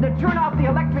threatened to turn off the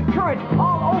electric current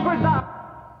all over the...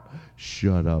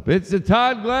 Shut up. It's the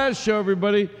Todd Glass Show,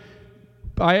 everybody.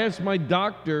 I asked my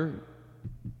doctor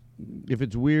if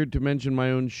it's weird to mention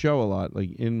my own show a lot,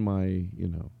 like in my,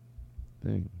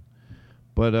 thing.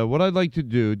 But what I'd like to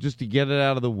do, just to get it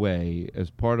out of the way as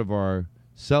part of our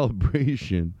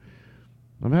celebration,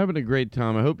 I'm having a great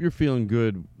time. I hope you're feeling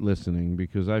good listening,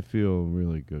 because I feel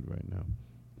really good right now.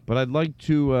 But I'd like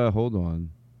to, hold on.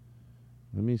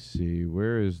 Let me see.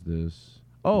 Where is this?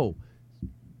 Oh,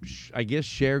 I guess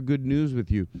share good news with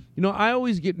you. I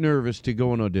always get nervous to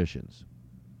go on auditions.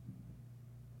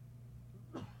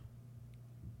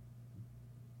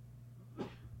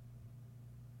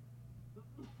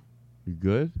 You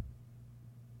good?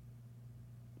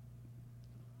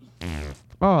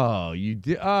 Oh, you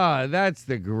did. That's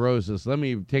the grossest. Let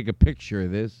me take a picture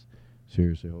of this.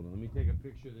 Seriously, hold on. Let me take a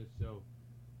picture of this so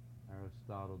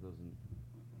Aristotle doesn't.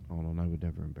 Hold on, I would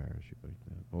never embarrass you like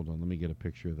that. Hold on, let me get a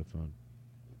picture of the phone.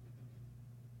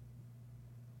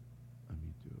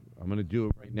 I'm going to do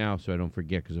it right now so I don't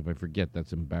forget, because if I forget,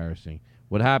 that's embarrassing.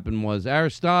 What happened was,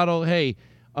 Aristotle, hey,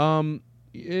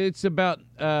 it's about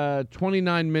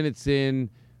 29 minutes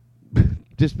in,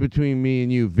 just between me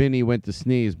and you, Vinny went to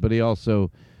sneeze, but he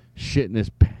also shit in his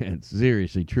pants.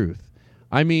 Seriously, truth.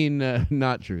 I mean,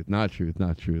 not truth. All right,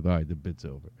 the bit's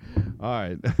over. All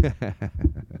right.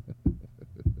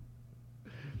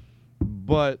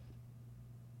 But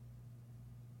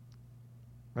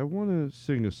I want to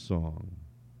sing a song.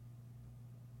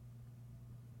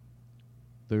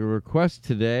 The request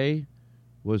today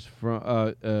was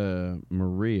from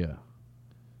Maria.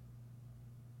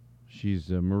 She's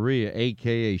Maria,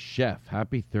 a.k.a. Chef.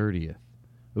 Happy 30th.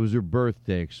 It was her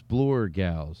birthday. Explorer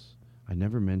Gals. I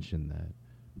never mentioned that,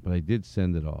 but I did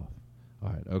send it off. All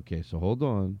right, okay, so hold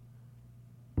on.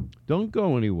 Don't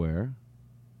go anywhere.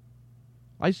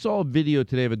 I saw a video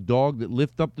today of a dog that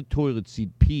lifted up the toilet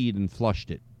seat, peed, and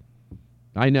flushed it.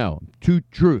 I know.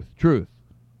 Truth.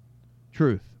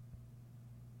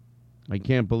 I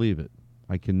can't believe it.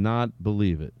 I cannot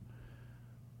believe it.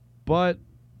 But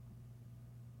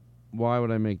why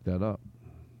would I make that up?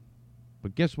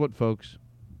 But guess what, folks?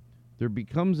 There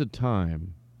becomes a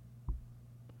time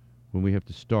when we have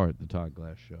to start the Todd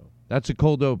Glass Show. That's a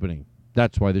cold opening.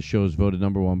 That's why the show is voted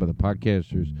number 1 by the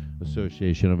Podcasters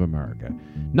Association of America.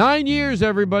 9 years,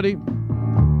 everybody.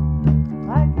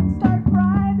 I can start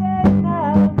Friday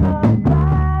now, my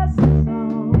glasses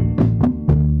on.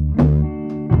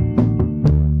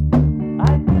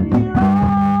 I can hear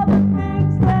all the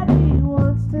things that he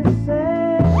wants to say.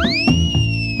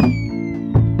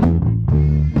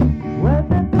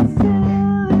 Whether the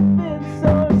silly bits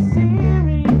or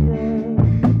serious.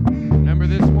 Remember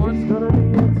this one? It's gonna be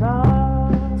a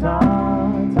Todd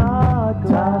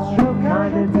Glass Show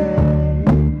kind of day.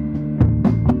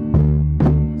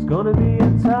 It's gonna be a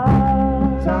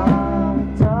Todd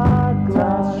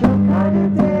Glass Show kind of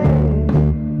day.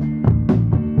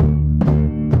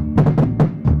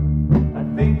 I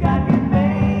think I can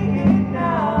make it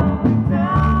now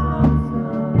without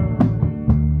some.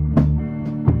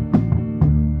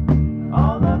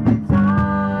 All of the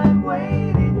time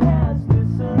waiting has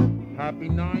disappeared. Happy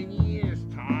 9 years,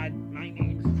 Todd. My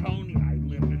name's Tony. I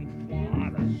live in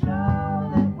Florida.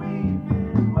 Show that we've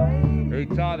been waiting. Hey,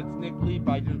 Todd, it's Nick Leap.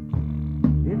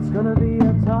 It's gonna be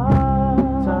a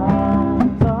Todd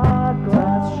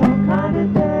Glass Show kind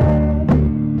of day.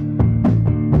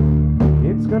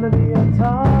 It's gonna be a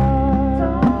Todd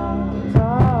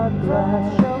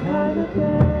Glass Show kind of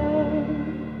day.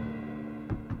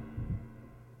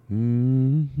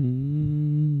 Mm-hmm.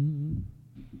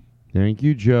 Thank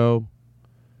you, Joe.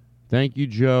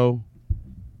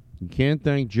 You can't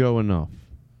thank Joe enough.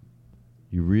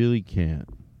 You really can't.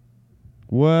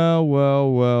 Well.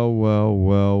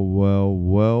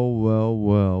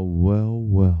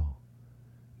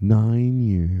 9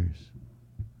 years.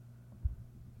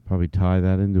 Probably tie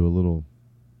that into a little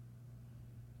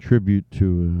tribute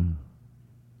to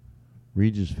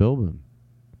Regis Philbin.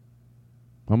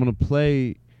 I'm going to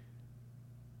play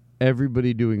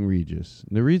everybody doing Regis.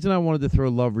 And the reason I wanted to throw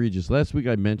Love Regis, last week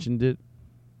I mentioned it.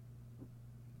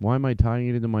 Why am I tying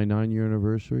it into my 9-year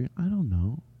anniversary? I don't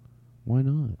know. Why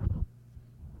not?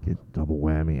 Get double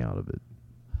whammy out of it.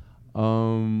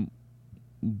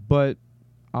 But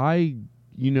I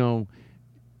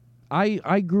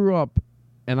grew up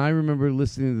and I remember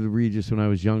listening to the Regis when I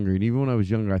was younger. And even when I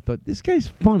was younger, I thought, this guy's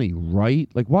funny, right?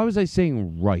 Like, why was I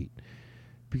saying right?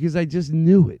 Because I just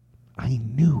knew it. I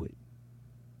knew it.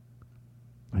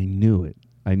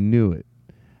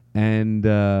 And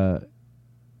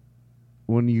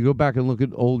when you go back and look at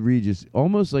old Regis,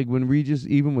 almost like when Regis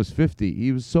even was 50,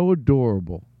 he was so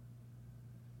adorable.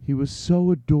 He was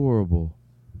so adorable.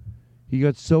 He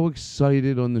got so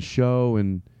excited on the show,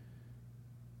 and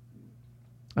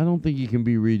I don't think you can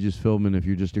be Regis Philbin if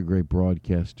you're just a great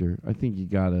broadcaster. I think you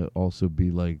gotta also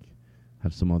be like,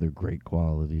 have some other great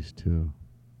qualities too.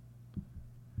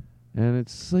 And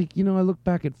it's like, I look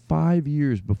back at 5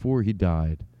 years before he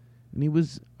died, and he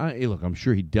was, look, I'm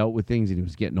sure he dealt with things and he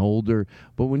was getting older,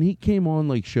 but when he came on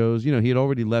like shows, he had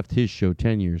already left his show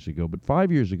 10 years ago, but 5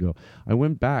 years ago, I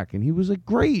went back and he was like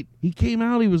great. He came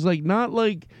out, he was like, not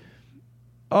like,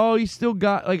 oh, he still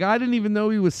got, like, I didn't even know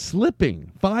he was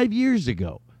slipping 5 years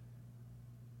ago.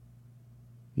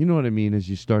 You know what I mean? As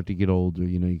you start to get older,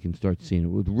 you can start seeing it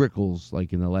with Rickles,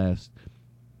 like in the last,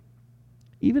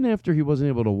 even after he wasn't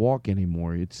able to walk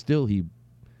anymore, it's still,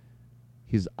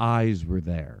 his eyes were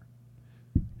there.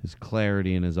 His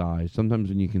clarity in his eyes. Sometimes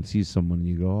when you can see someone and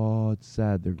you go, oh, it's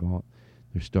sad, they're gone.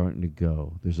 They're starting to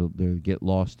go. They get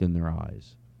lost in their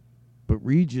eyes. But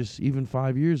Regis, even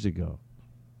 5 years ago,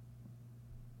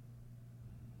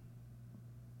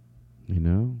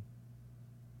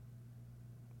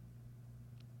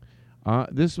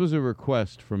 this was a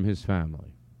request from his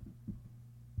family.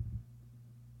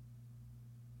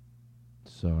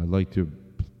 So I'd like to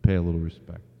pay a little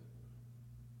respect.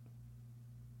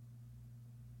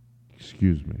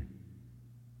 Excuse me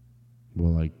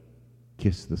while I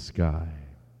kiss the sky.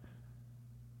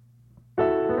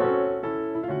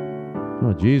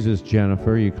 Oh, Jesus,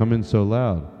 Jennifer, you come in so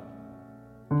loud.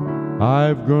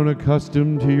 I've grown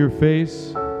accustomed to your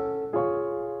face.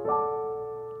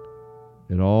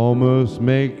 It almost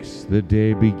makes the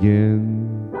day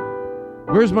begin.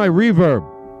 Where's my reverb?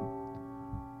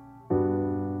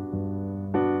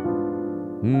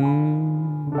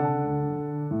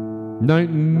 Night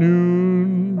and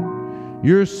noon,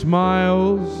 your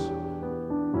smiles,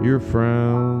 your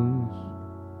frowns.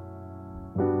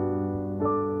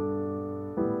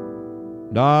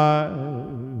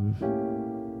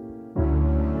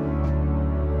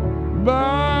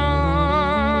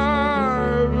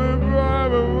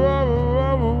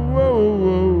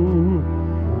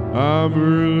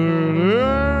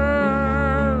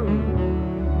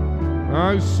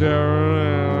 I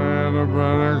staring at a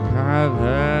better cat.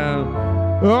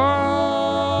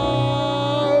 Oh,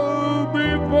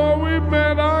 before we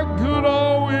met, I could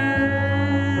always.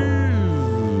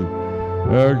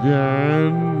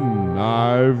 Again,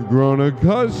 I've grown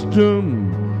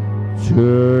accustomed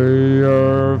to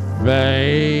your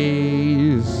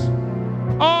face.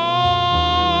 All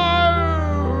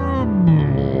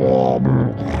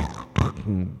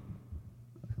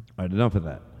right, enough of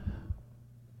that.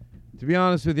 To be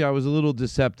honest with you, I was a little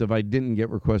deceptive. I didn't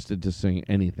get requested to sing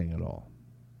anything at all,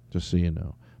 just so you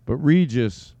know. But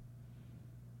Regis,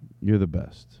 you're the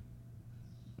best.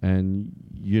 And,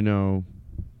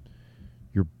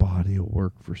 your body of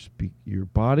work your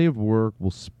body of work will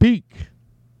speak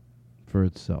for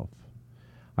itself.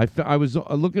 I was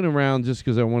looking around just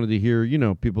because I wanted to hear,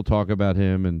 people talk about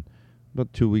him, and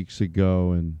about 2 weeks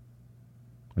ago, and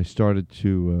I started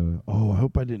to, I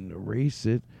hope I didn't erase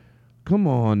it. Come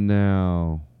on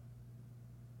now.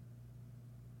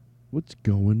 What's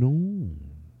going on?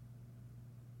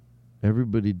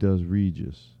 Everybody does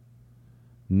Regis.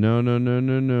 No.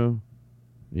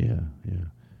 Yeah.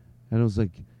 And I was like,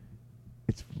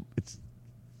 it's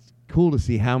cool to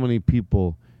see how many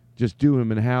people just do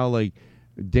him, and how, like,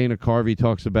 Dana Carvey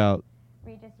talks about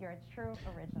Regis, you're a true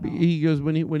original. He goes,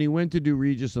 when he went to do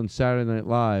Regis on Saturday Night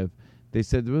Live, they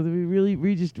said, well,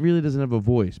 Regis really doesn't have a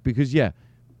voice, because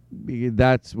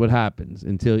that's what happens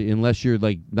unless you're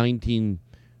like 19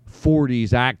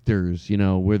 40s actors, you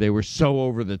know, where they were so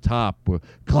over the top, with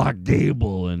Clark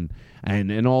Gable and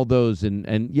all those,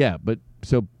 and yeah, but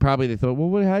so probably they thought,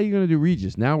 well, how are you going to do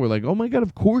Regis? Now we're like, oh my God,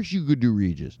 of course you could do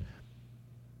Regis.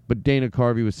 But Dana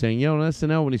Carvey was saying, on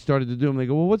SNL when he started to do them, they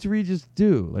go, well, what's Regis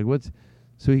do? Like, what's?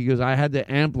 So he goes, I had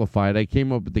to amplify it. I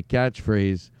came up with the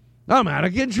catchphrase, I'm out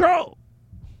of control.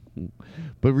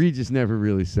 But Regis never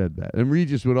really said that. And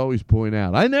Regis would always point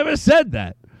out, I never said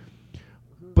that.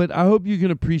 But I hope you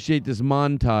can appreciate this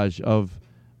montage of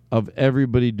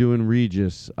everybody doing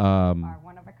Regis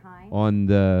One of a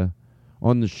kind.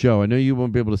 on the show. I know you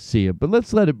won't be able to see it, but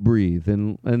let's let it breathe.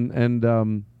 And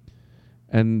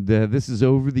this is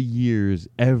over the years,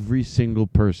 every single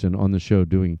person on the show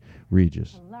doing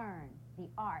Regis. Learn the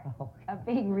art of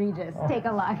being Regis. Take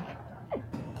a look.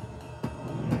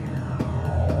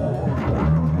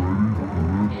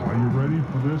 Are you ready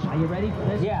for this? Are you ready for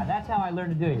this? Yeah, that's how I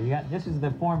learned to do it. This is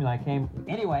the formula I came.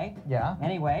 Anyway. Yeah.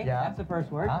 Anyway. Yeah. That's the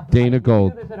first word. Dana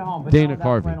Gold. Do this at home, but Dana without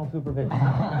Carvey. parental supervision.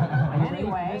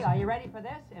 Anyway, are you ready for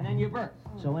this? And then you burp.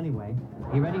 So anyway,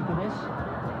 you ready for this?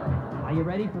 Are you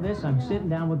ready for this? I'm sitting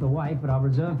down with the wife at our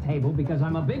reserved table because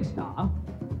I'm a big star,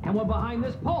 and we're behind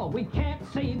this pole. We can't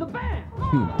see the band.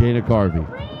 Dana Carvey.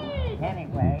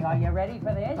 Anyway, are you ready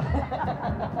for this?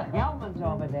 Gelman's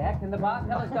over there. Can the boss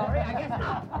tell a story? I guess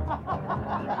not.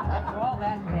 After all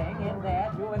that thing in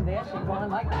there, doing this and going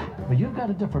like that. But you've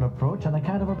got a different approach, and I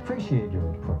kind of appreciate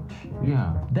your approach.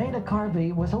 Yeah. Dana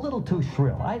Carvey was a little too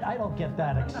shrill. I don't get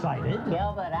that excited.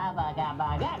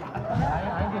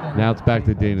 Now it's back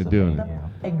to Dana doing it.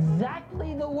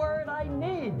 Exactly the word I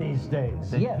need these days.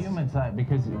 The human side,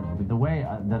 because the way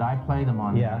that I play them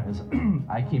on there is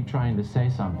I keep trying to say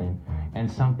something, and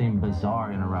something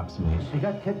bizarre interrupts me. She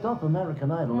got kicked off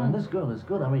American Idol, and this girl is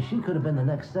good. I mean, she could have been the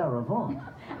next Sarah Vaughan.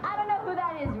 I don't know who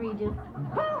that is, Regis.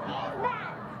 Who is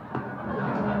that?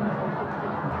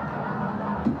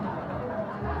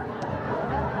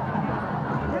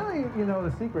 Really, you know,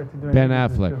 the secret to doing Ben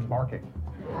Regis Affleck. is just barking.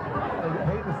 I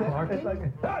hate to say it. It's like,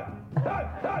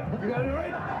 you got it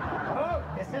right? Hello?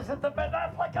 This isn't the Ben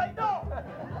Affleck I know.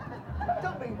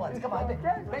 Tell me once. Come on, make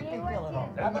me feel it all.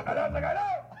 I don't think I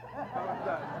know.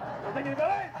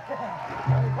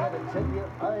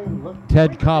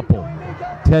 Ted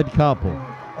Koppel. Ted Koppel.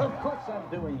 Of course I'm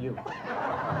doing you.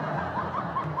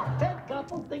 Ted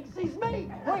Koppel thinks he's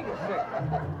me. Wait a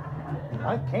second.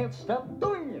 I can't stop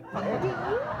doing it. Do you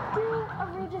do a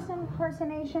Regis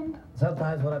impersonation?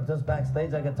 Sometimes when I'm just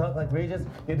backstage, I can talk like Regis.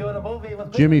 You're doing a movie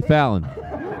with Jimmy Fallon.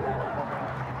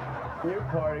 Your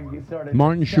party started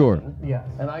Martin at Short. 7, Yes.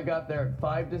 And I got there at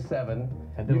 5 to 7.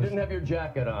 And You there was- didn't have your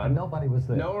jacket on. Nobody was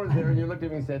there. No one was there, and you looked at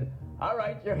me and said, all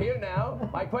right, you're here now.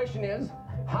 My question is,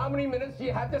 how many minutes do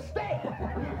you have to stay?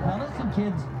 Now listen,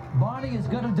 kids. Barney is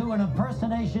going to do an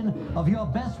impersonation of your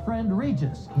best friend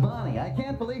Regis. Barney, I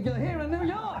can't believe you're here in New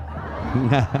York.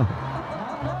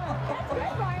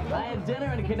 I had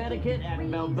dinner in Connecticut at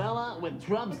Melbella with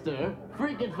Trumpster,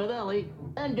 freaking Fidelli,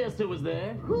 and guess who was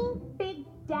there? Who? Big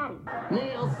Daddy.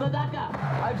 Neil Sedaka.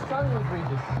 I've sung with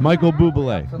Regis. Michael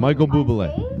Bublé. Michael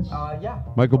Bublé. Yeah.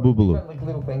 Michael We Boobaloo. got like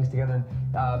little things together.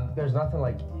 And, there's nothing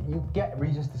like you get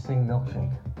Regis to sing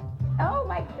Milkshake. Oh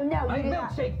my, no, My you did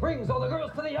not. milkshake brings all the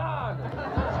girls to the yard.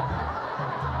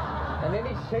 And then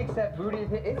he shakes that booty.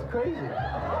 It's crazy.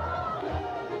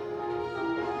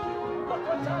 Look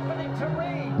what's happening to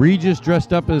Reed. Regis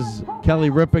dressed up as Kelly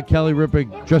Ripa. Kelly Ripa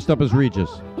dressed up as Regis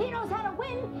He knows how to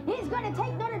win. He's going to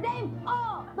take Notre Dame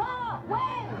all the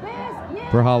way this year.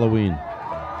 for Halloween.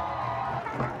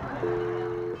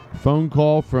 Phone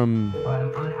call from.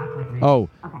 Oh.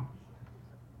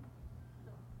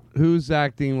 Who's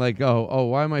acting like, oh,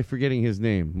 why am I forgetting his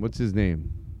name? What's his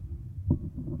name?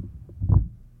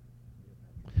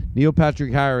 Neil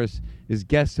Patrick Harris is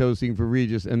guest hosting for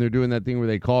Regis, and they're doing that thing where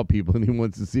they call people, and he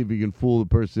wants to see if he can fool the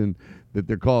person that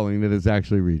they're calling that is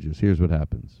actually Regis. Here's what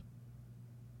happens.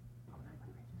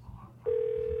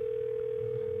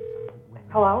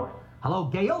 Hello? Hello,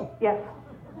 Gail? Yes.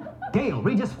 Gail,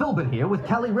 Regis Philbin here with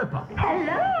Kelly Ripa.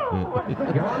 Hello!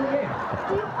 You're on the air.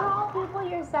 Do you call people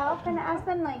yourself and ask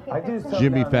them like if I do it's some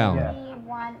Jimmy down there, Fallon. we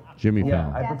want? Jimmy Yeah,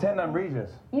 Fallon. I pretend I'm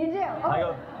Regis. You do. I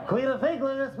go, Queen of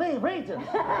England, it's me, Regis. Good morning.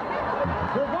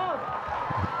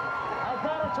 I've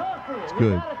got to talk to you. It's You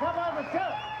good. got to come on the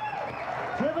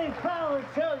show. Jimmy Fallon's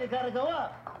show, you got to go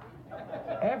up.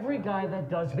 Every guy that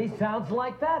does me sounds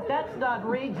like that. That's not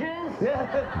Regis. Is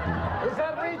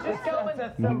that Regis Gelman?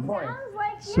 At some point. Sounds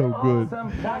like you. So good.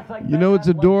 Sounds like You know what's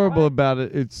adorable about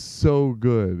it? It's so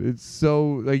good. It's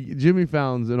so like Jimmy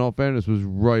Fallon's, in all fairness, was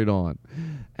right on,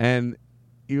 and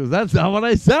he goes, "That's not what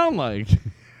I sound like."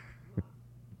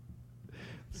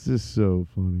 This is so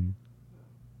funny.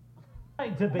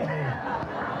 Trying to be me.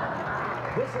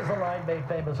 This is a line made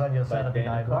famous on your Saturday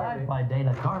Night Live by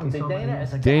Dana Carvey. So many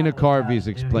years ago. Dana Carvey's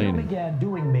You explaining. began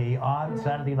doing me on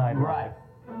Saturday Night Live.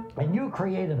 And you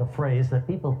created a phrase that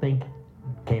people think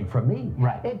came from me.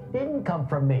 Right. It didn't come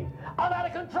from me. I'm out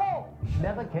of control.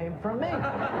 Never came from me.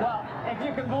 Well, if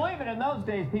you can believe it, in those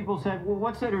days, people said, well,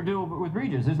 what's there to do with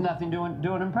Regis? There's nothing to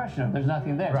do an impression of. There's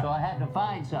nothing there. Right. So I had to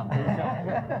find something.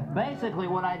 So basically,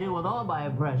 what I do with all my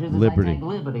impressions is Liberty. I take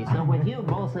liberty. So with you,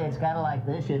 mostly it's kind of like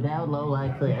this. You're down low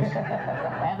like this.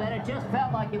 And then it just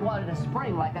felt like you wanted to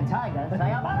spring like a tiger. Say,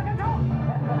 I'm out of control.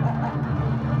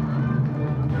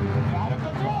 Out of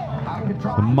control. Out of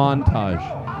control. A montage.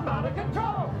 I'm out of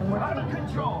control. We're out of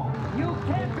control. You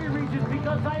can't be Regis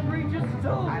because I'm Regis too.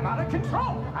 I'm out of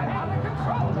control. I'm out of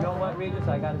control. You know what, Regis?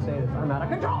 I gotta say this. I'm out of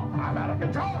control. I'm out of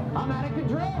control. I'm out of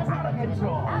control. Out of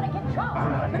control. Out of control.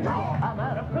 I'm out of control. I'm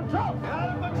out of control. Out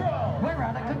of control. We're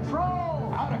out of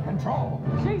control. Out of control.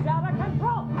 She's out of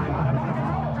control. I'm out of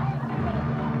control.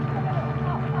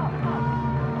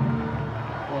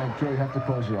 Well, Joe, you have to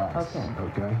close your eyes.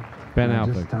 Okay. Ben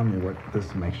And Affleck. Just tell me what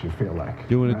this makes you feel like.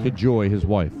 Doing it to Joy, his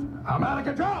wife. I'm out of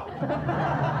control.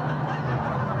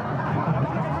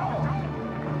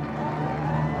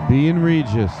 Being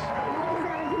Regis.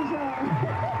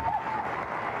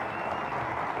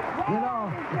 You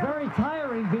know, it's very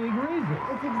tiring being Regis.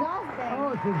 It's exhausting.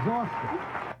 Oh, it's exhausting.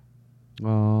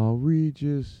 Oh,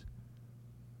 Regis.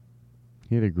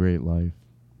 He had a great life.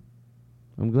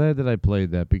 I'm glad that I played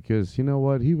that because you know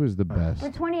what? He was the best. For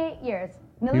 28 years.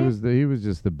 He was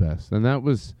just the best. And that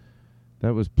was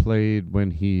played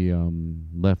when he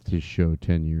left his show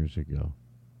 10 years ago.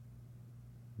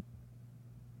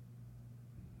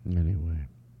 Anyway.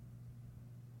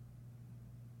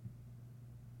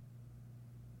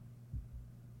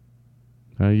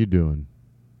 How you doing?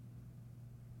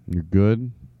 You're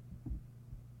good?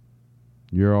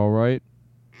 You're all right?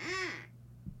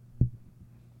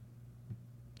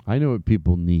 I know what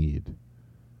people need.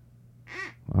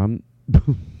 I'm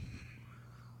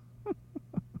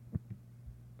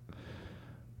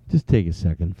just take a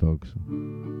second, folks.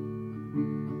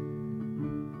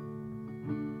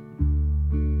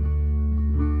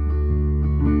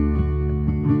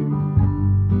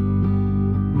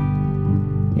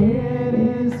 It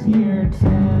is year 10,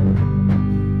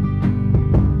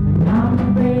 and I'm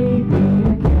a baby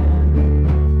again.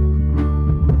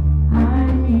 I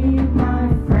need my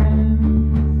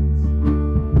friends,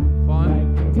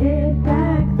 like I did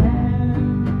back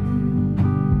then,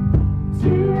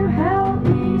 to help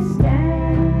me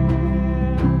stand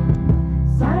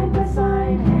side by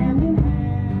side, hand in hand.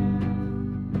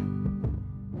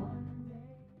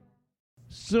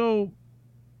 So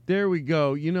there we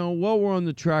go. You know, while we're on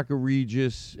the track of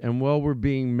Regis and while we're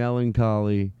being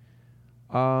melancholy,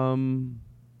 I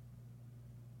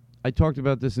talked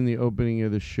about this in the opening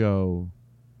of the show.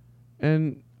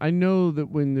 And I know that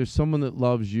when there's someone that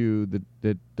loves you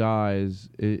that dies,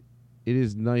 it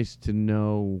is nice to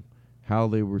know how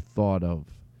they were thought of.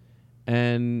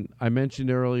 And I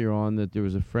mentioned earlier on that there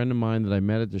was a friend of mine that I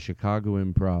met at the Chicago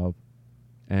Improv,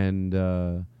 and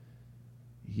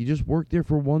he just worked there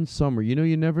for one summer. You know,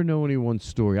 you never know anyone's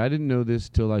story. I didn't know this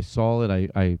till I saw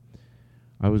it. I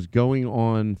was going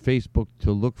on Facebook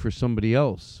to look for somebody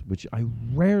else, which I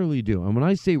rarely do. And when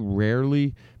I say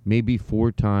rarely, maybe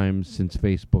 4 times since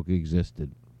Facebook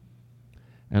existed.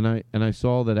 And I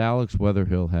saw that Alex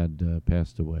Weatherhill had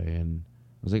passed away, and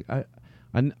I was like,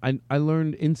 I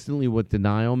learned instantly what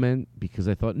denial meant because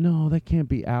I thought, no, that can't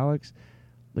be Alex.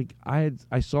 Like I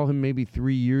saw him maybe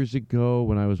 3 years ago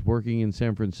when I was working in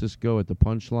San Francisco at the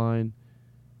Punchline,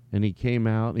 and he came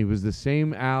out and he was the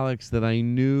same Alex that I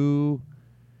knew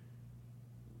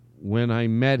when I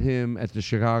met him at the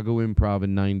Chicago Improv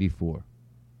in '94.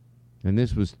 And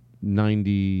this was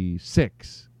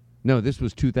 96. No, this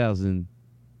was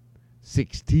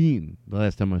 2016, the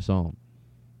last time I saw him.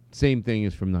 Same thing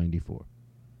as from '94.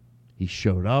 He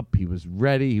showed up, he was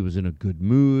ready, he was in a good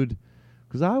mood.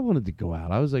 Because I wanted to go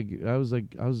out. I was like, Alex,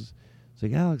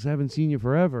 I haven't seen you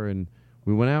forever. And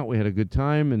we went out, we had a good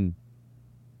time. And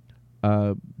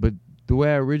but the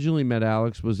way I originally met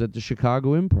Alex was at the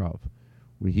Chicago Improv.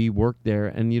 He worked there,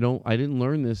 and I didn't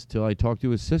learn this till I talked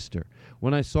to his sister.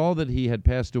 When I saw that he had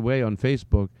passed away on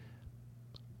Facebook,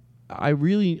 I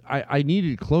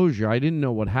needed closure. I didn't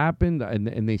know what happened,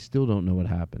 and they still don't know what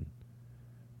happened.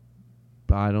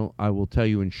 I will tell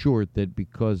you in short that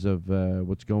because of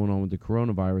what's going on with the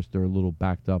coronavirus, they're a little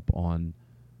backed up on,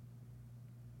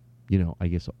 I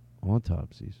guess,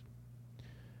 autopsies.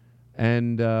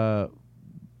 And,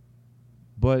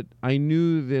 but I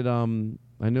knew that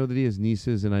I know that he has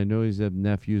nieces, and I know he's had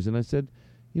nephews. And I said,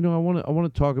 you know, I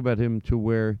want to talk about him to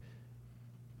where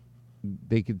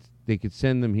they could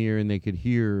send them here and they could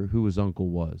hear who his uncle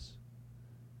was.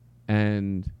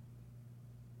 And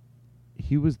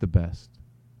he was the best.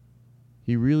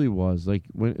 He really was. Like,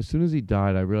 as soon as he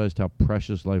died, I realized how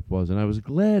precious life was, and I was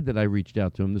glad that I reached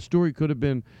out to him. The story could have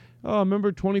been, oh,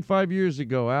 remember 25 years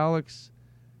ago, Alex,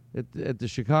 at the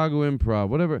Chicago Improv,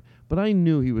 whatever. But I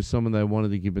knew he was someone that I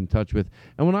wanted to keep in touch with.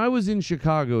 And when I was in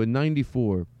Chicago in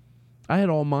 '94, I had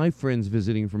all my friends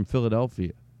visiting from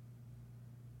Philadelphia.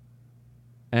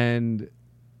 And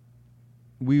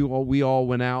we all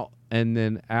went out, and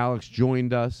then Alex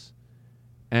joined us.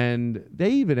 And they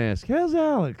even asked, how's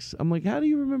Alex? I'm like, how do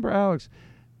you remember Alex?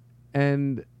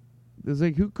 And there's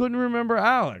like, who couldn't remember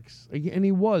Alex? And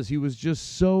he was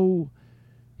just so,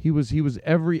 he was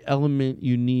every element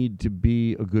you need to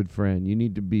be a good friend. You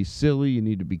need to be silly, you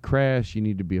need to be crass, you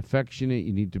need to be affectionate,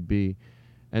 you need to be,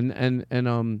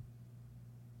 and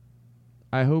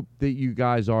I hope that you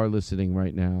guys are listening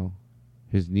right now,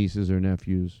 his nieces or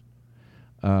nephews,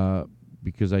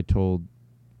 because I told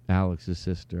Alex's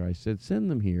sister, I said,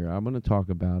 send them here. I'm going to talk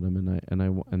about them,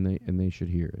 and they should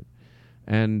hear it.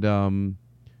 And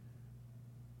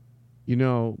you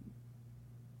know,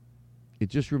 it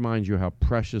just reminds you how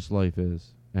precious life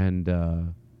is. And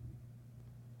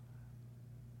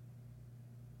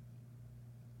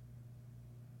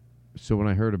so when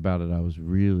I heard about it, I was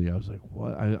like,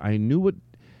 what? I knew what,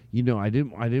 you know, I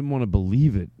didn't want to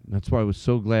believe it. That's why I was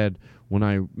so glad when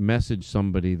I messaged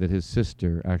somebody that his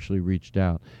sister actually reached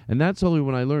out. And that's only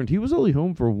when I learned he was only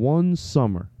home for one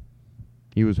summer.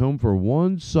 He was home for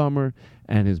one summer,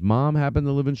 and his mom happened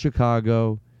to live in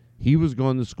Chicago. He was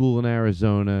going to school in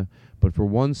Arizona, but for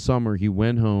one summer he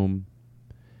went home,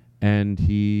 and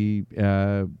he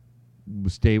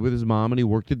stayed with his mom, and he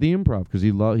worked at the Improv because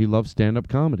he loved stand-up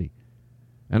comedy.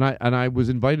 And I was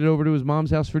invited over to his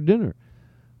mom's house for dinner.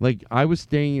 Like, I was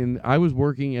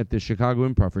working at the Chicago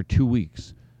Improv for 2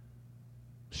 weeks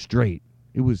straight.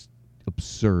 It was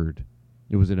absurd.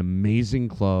 It was an amazing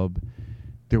club.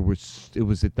 It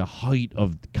was at the height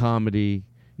of comedy,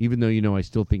 even though, you know, I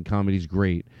still think comedy's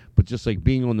great. But just like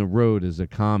being on the road as a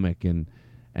comic, and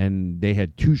they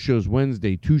had 2 shows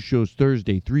Wednesday, 2 shows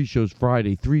Thursday, 3 shows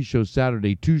Friday, 3 shows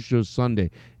Saturday, 2 shows Sunday.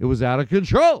 It was out of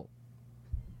control.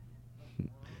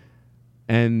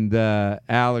 And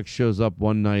Alex shows up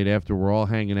one night after we're all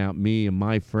hanging out, me and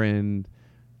my friend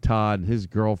Todd and his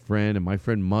girlfriend, and my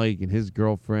friend Mike and his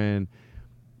girlfriend.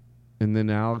 And then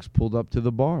Alex pulled up to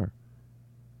the bar.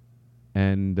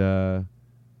 And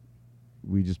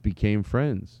we just became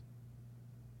friends.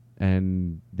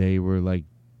 And they were like,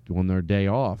 on their day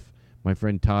off, my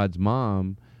friend Todd's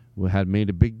mom had made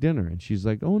a big dinner. And she's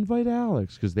like, oh, invite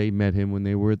Alex, because they met him when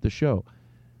they were at the show.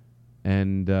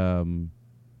 And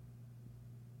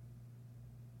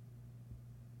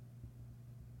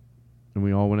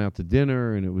we all went out to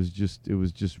dinner, and it was just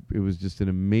an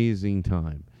amazing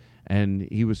time. And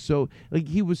he was so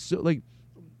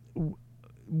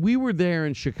we were there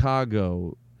in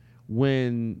Chicago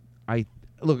when I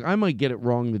might get it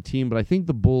wrong, the team, but I think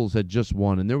the Bulls had just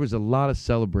won, and there was a lot of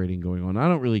celebrating going on. I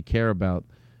don't really care about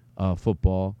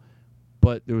football,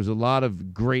 but there was a lot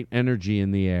of great energy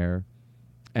in the air.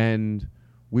 And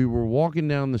we were walking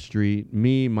down the street,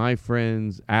 me, my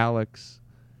friends, Alex,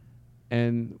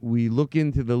 and we look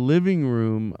into the living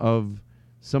room of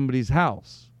somebody's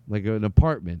house, like an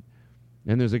apartment.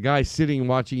 And there's a guy sitting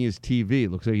watching his TV. It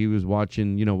looks like he was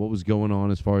watching, you know, what was going on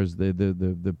as far as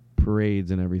the parades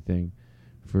and everything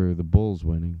for the Bulls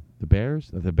winning. The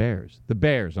Bears? The Bears. The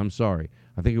Bears, I'm sorry.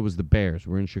 I think it was the Bears.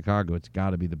 We're in Chicago. It's got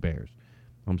to be the Bears.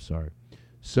 I'm sorry.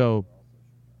 So,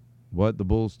 what, the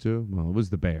Bulls too? Well, it was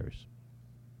the Bears.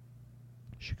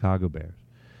 Chicago Bears.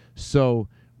 So,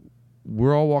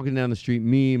 we're all walking down the street,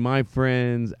 me, my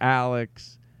friends,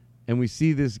 Alex, and we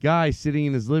see this guy sitting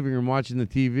in his living room watching the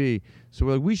TV. So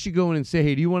we're like, we should go in and say,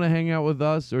 hey, do you want to hang out with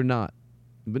us or not?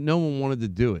 But no one wanted to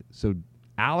do it. So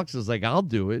Alex is like, I'll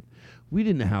do it. We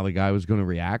didn't know how the guy was going to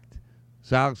react.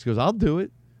 So Alex goes, I'll do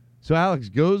it. So Alex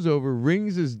goes over,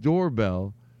 rings his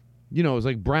doorbell. You know, it was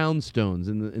like brownstones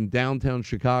in downtown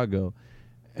Chicago.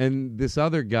 And this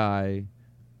other guy,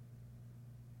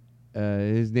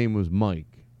 his name was Mike,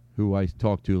 who I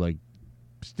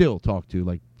still talk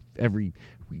to,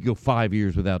 we go 5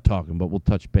 years without talking, but we'll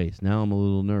touch base. Now I'm a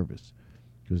little nervous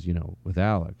because, you know, with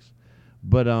Alex.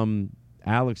 But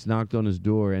Alex knocked on his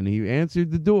door, and he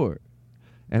answered the door.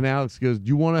 And Alex goes, do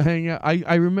you want to hang out?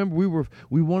 I remember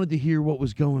we wanted to hear what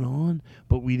was going on,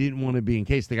 but we didn't want to be, in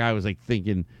case the guy was, like,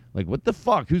 thinking, like, what the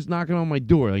fuck? Who's knocking on my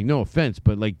door? Like, no offense,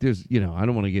 but, like, there's, you know, I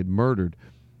don't want to get murdered.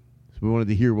 So we wanted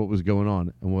to hear what was going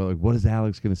on. And we're like, what is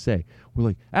Alex going to say? We're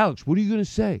like, Alex, what are you going to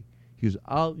say? He goes,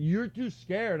 you're too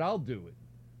scared. I'll do it.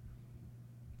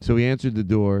 So he answered the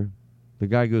door. The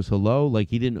guy goes, hello? Like,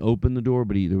 he didn't open the door,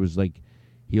 but he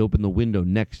opened the window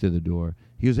next to the door.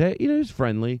 He goes, hey, he's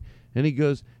friendly. And he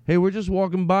goes, hey, we're just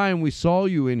walking by and we saw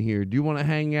you in here. Do you want to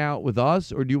hang out with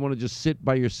us or do you want to just sit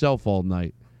by yourself all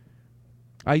night?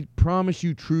 I promise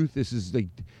you, truth, this is like,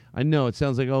 I know it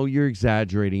sounds like, oh, you're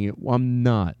exaggerating it. Well, I'm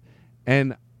not.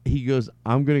 And he goes,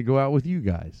 I'm going to go out with you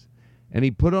guys. And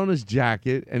he put on his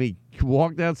jacket and he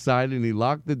walked outside and he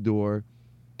locked the door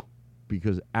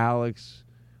because Alex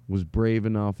was brave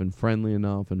enough and friendly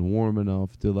enough and warm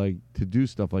enough to do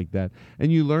stuff like that.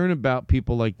 And you learn about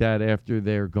people like that after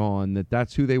they're gone,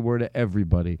 that's who they were to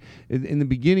everybody. In the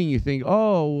beginning, you think,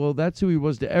 oh, well, that's who he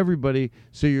was to everybody.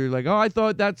 So you're like, oh, I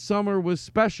thought that summer was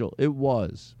special. It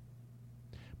was.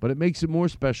 But it makes it more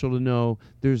special to know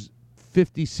there's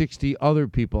 50, 60 other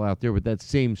people out there with that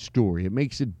same story. It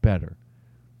makes it better.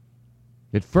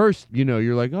 At first,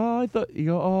 you're like, oh, I thought,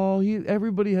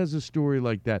 everybody has a story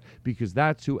like that because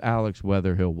that's who Alex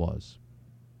Weatherhill was.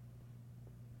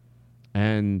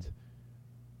 And,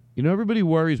 everybody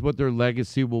worries what their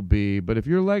legacy will be, but if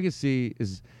your legacy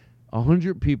is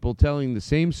 100 people telling the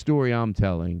same story I'm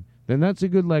telling, then that's a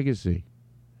good legacy.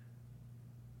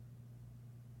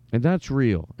 And that's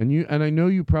real. And I know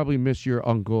you probably miss your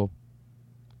uncle,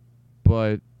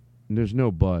 but there's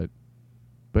no but.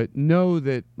 But know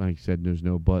that, like I said, there's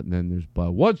no but, and then there's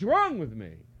but. What's wrong with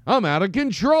me? I'm out of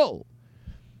control.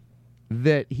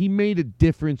 That he made a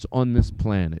difference on this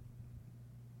planet.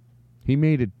 He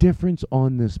made a difference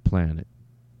on this planet.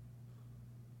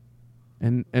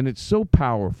 And it's so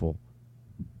powerful.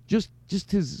 Just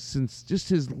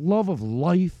his love of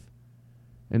life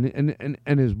and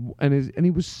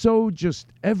he was so just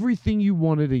everything you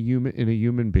wanted in a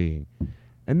human being.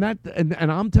 And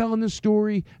I'm telling this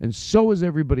story, and so is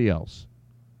everybody else.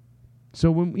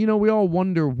 So when we all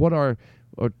wonder what our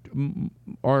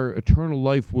eternal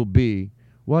life will be.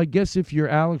 Well, I guess if you're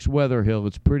Alex Weatherhill,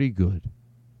 it's pretty good.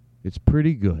 It's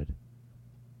pretty good,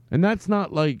 and that's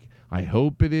not like I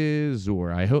hope it is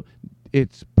or I hope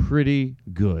it's pretty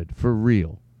good for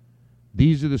real.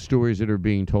 These are the stories that are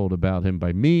being told about him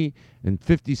by me and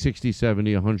 50, 60,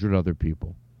 70, 100 other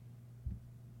people.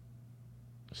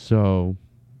 So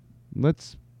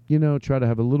let's, try to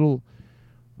have a little,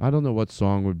 I don't know what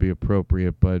song would be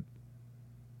appropriate, but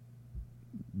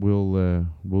we'll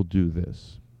do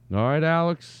this. All right,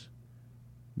 Alex?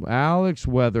 Alex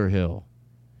Weatherhill,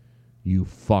 you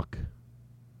fuck.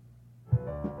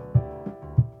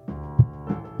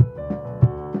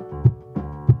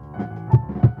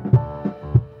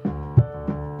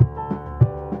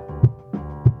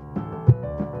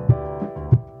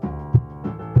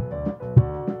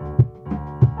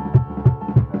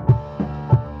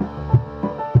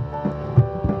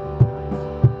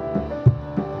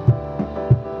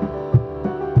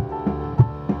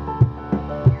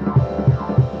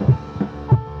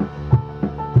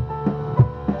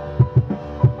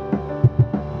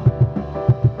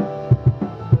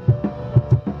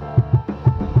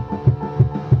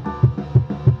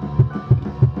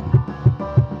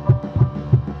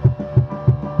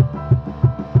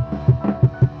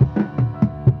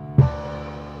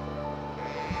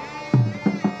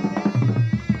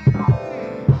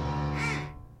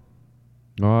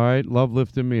 Love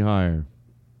Lifting Me Higher.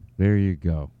 There you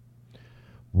go.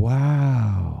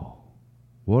 Wow.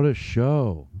 What a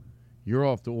show. You're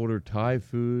off to order Thai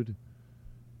food.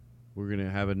 We're going to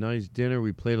have a nice dinner.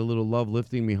 We played a little Love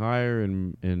Lifting Me Higher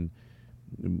and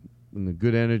the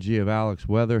good energy of Alex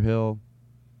Weatherhill.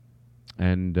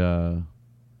 And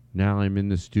now I'm in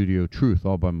the studio, Truth,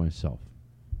 all by myself.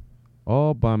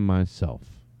 All by myself.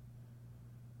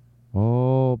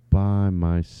 All by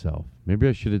myself. Maybe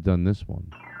I should have done this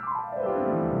one.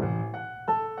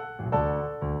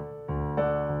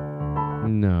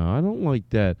 No, I don't like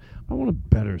that. I want a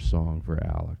better song for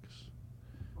Alex.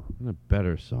 I want a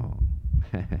better song.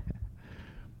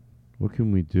 What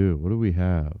can we do? What do we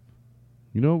have?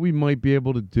 You know what we might be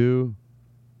able to do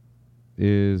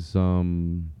is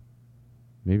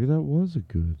maybe that was a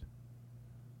good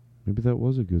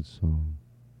song.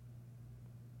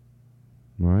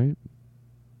 Right?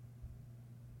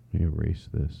 Let me erase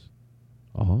this.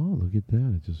 Oh, look at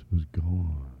that. It just was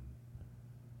gone.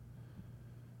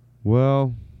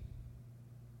 Well,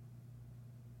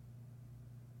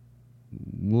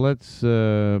 let's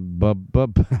I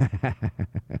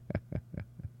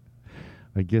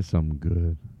guess I'm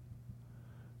good.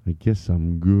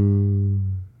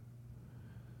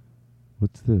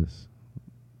 What's this?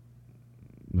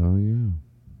 Oh, yeah.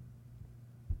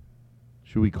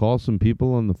 Should we call some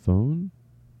people on the phone?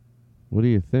 What do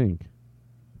you think?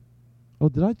 Oh,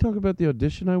 did I talk about the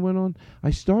audition I went on?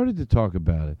 I started to talk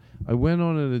about it. I went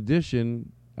on an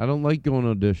audition. I don't like going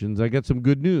on auditions. I got some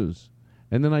good news.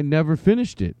 And then I never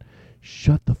finished it.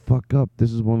 Shut the fuck up.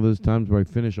 This is one of those times where I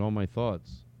finish all my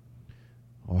thoughts.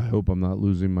 Oh, I hope I'm not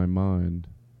losing my mind.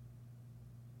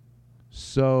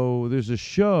 So there's a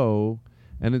show,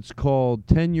 and it's called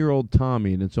 10-Year-Old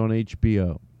Tommy, and it's on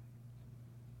HBO.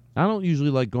 I don't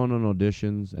usually like going on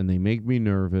auditions, and they make me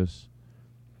nervous.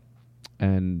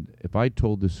 And if I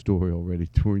told this story already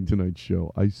during tonight's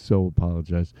show, I so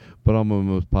apologize. But I'm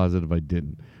almost positive I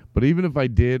didn't. But even if I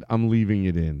did, I'm leaving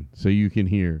it in so you can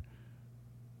hear.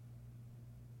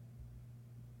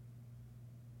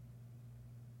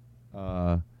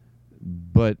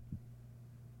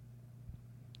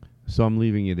 So I'm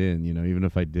leaving it in, even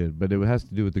if I did. But it has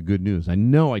to do with the good news. I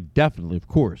know I definitely, of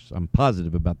course, I'm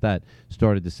positive about that,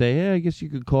 started to say, hey, I guess you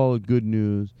could call it good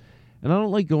news. And I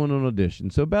don't like going on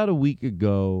auditions. So about a week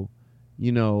ago,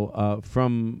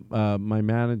 from my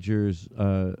manager's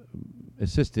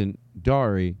assistant,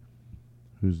 Dari,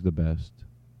 who's the best,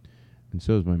 and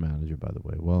so is my manager, by the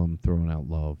way. Well, I'm throwing out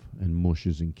love and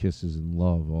mushes and kisses and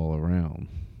love all around.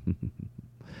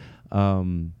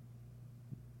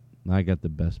 I got the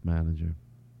best manager.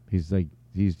 He's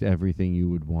everything you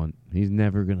would want. He's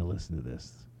never going to listen to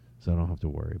this, so I don't have to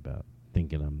worry about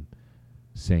thinking I'm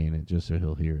saying it just so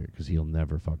he'll hear it, because he'll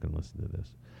never fucking listen to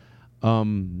this.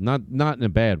 Not in a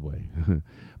bad way,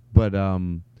 but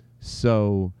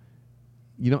so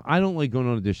I don't like going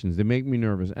on auditions. They make me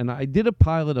nervous, and I did a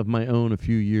pilot of my own a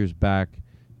few years back,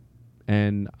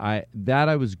 and I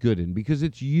was good in, because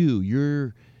it's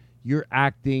you're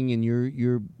acting, and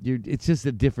you're it's just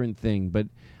a different thing. But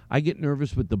I get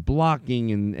nervous with the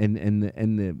blocking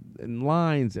and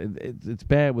lines. It's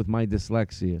bad with my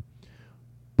dyslexia,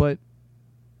 but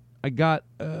I got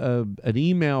an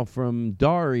email from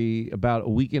Dari about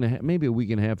maybe a week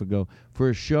and a half ago,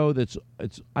 for a show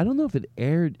I don't know if it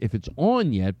aired, if it's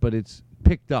on yet, but it's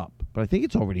picked up. But I think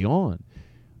it's already on.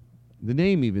 The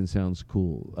name even sounds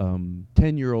cool.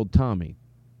 10-Year-Old Tommy,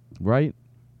 right?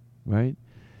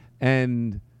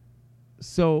 And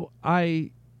so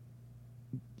it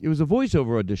was a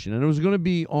voiceover audition, and it was going to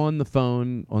be on the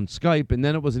phone, on Skype, and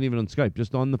then it wasn't even on Skype,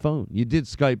 just on the phone. You did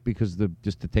Skype because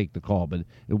just to take the call, but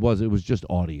it was just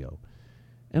audio.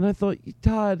 And I thought,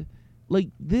 Todd, like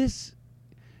this,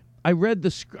 I read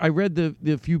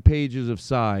the few pages of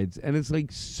sides, and it's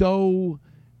like so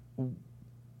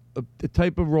the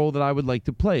type of role that I would like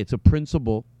to play. It's a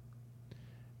principal.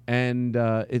 And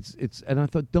and I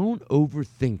thought, don't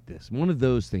overthink this. One of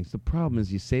those things. The problem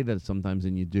is you say that sometimes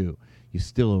and you do. You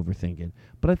still overthink it.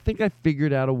 But I think I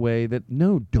figured out a way that,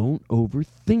 no, don't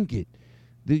overthink it.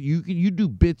 That you do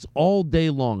bits all day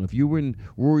long. If you were in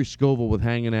Rory Scovel we're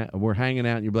hanging out,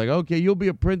 and you'd be like, okay, you'll be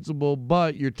a principal,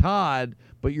 but you're Todd,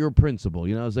 but you're a principal.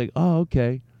 I was like, oh,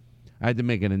 okay. I had to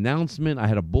make an announcement. I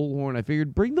had a bullhorn. I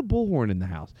figured, bring the bullhorn in the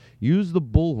house. Use the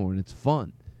bullhorn. It's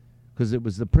fun. Because it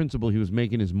was the principal, he was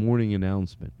making his morning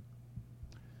announcement.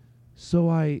 So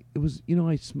I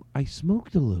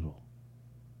smoked a little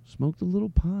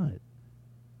pot.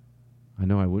 I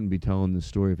know I wouldn't be telling this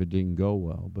story if it didn't go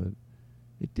well, but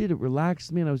it did. It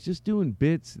relaxed me, and I was just doing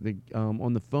bits.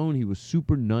 On the phone, he was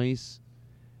super nice,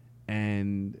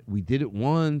 and we did it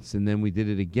once, and then we did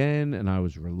it again, and I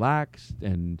was relaxed.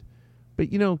 But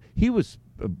he was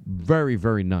very,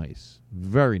 very nice,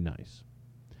 very nice.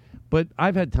 But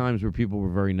I've had times where people were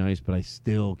very nice, but I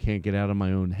still can't get out of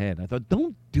my own head. I thought,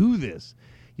 don't do this.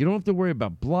 You don't have to worry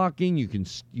about blocking. You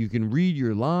can read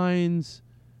your lines.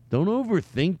 Don't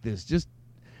overthink this. Just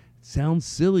it sounds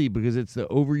silly because it's the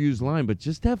overused line, but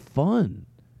just have fun.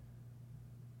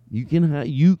 You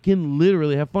can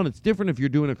literally have fun. It's different if you're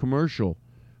doing a commercial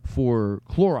for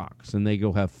Clorox and they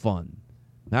go have fun.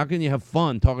 How can you have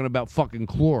fun talking about fucking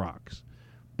Clorox?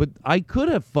 But I could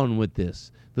have fun with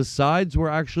this. The sides were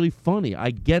actually funny. I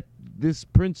get this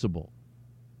principle.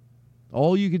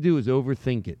 All you could do is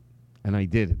overthink it, and I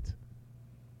didn't.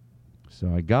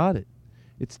 So I got it.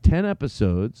 It's 10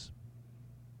 episodes,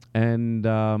 and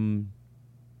I'm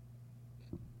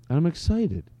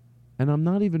excited. And I'm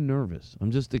not even nervous. I'm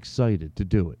just excited to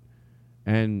do it.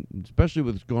 And especially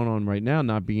with what's going on right now,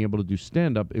 not being able to do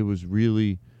stand-up, it was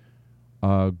really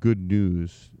good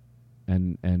news.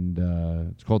 And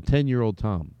it's called 10-Year-Old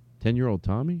Tom. 10-Year-Old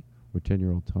Tommy or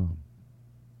 10-Year-Old Tom?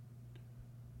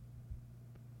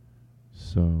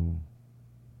 So,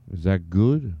 is that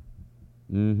good?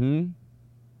 Mm-hmm.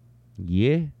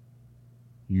 Yeah?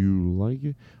 You like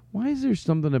it? Why is there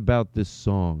something about this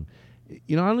song? I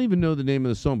don't even know the name of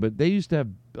the song, but they used to have,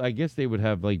 I guess they would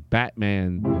have like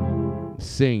Batman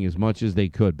sing as much as they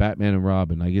could. Batman and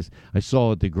Robin. I guess I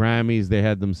saw at the Grammys they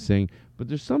had them sing. But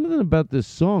there's something about this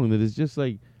song that is just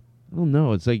like, I don't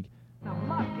know. It's like.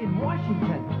 In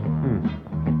Washington.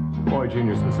 Boy,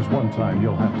 genius, this is one time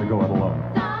you'll have to go it alone.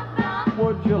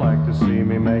 Would you like to see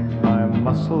me make my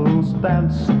muscles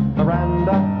dance,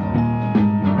 Miranda?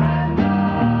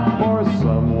 For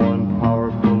someone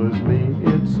powerful as me,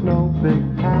 it's no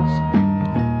big task.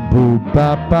 Boo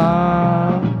ba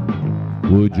ba.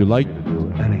 Would you like to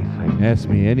do anything? Ask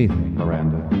me anything,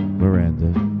 Miranda.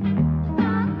 Miranda.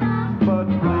 But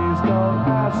please don't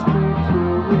ask me to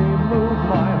remove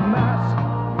my mask.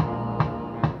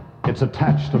 It's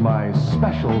attached to my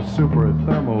special super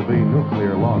thermal V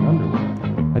nuclear long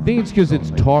underwear. I think it's because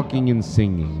it's talking and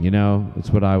singing, It's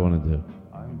what I want to do.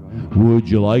 Would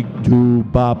you like to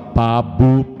ba ba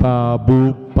boo ba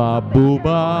boo ba boo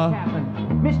ba?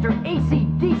 Mr.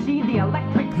 AC/DC, the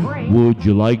electric brain. Would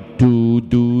you like to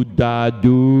do da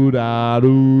do da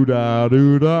do da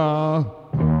do da?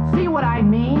 See what I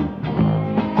mean?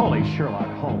 Holy Sherlock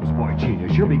Holmes, boy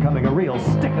genius, you're becoming a real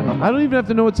stick in the mud. I don't even have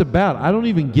to know what it's about. I don't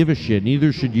even give a shit.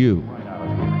 Neither should you.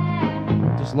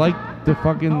 Just like the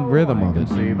fucking rhythm of it.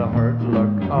 See the hurt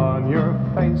look on your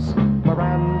face,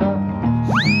 Miranda.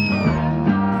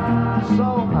 So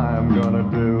I'm gonna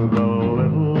do the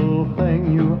little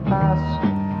thing you ask.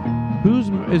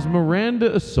 Is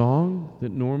Miranda a song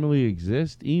that normally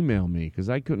exists? Email me, because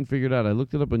I couldn't figure it out. I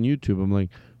looked it up on YouTube. I'm like,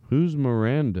 who's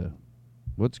Miranda?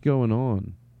 What's going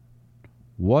on?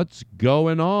 What's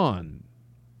going on?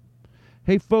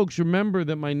 Hey, folks, remember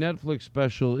that my Netflix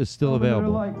special is still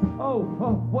available. They're like,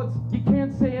 you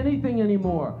can't say anything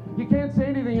anymore. You can't say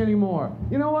anything anymore.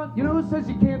 You know what? You know who says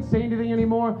you can't say anything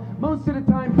anymore? Most of the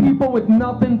time, people with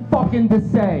nothing fucking to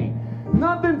say.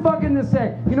 Nothing fucking to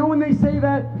say. You know when they say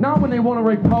that? Not when they want to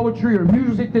write poetry or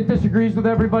music that disagrees with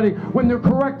everybody. When they're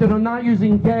corrected on not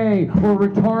using gay or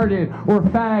retarded or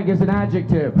fag as an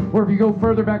adjective. Or if you go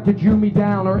further back to Jew me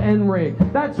down or N-rig.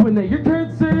 That's when you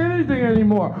can't say anything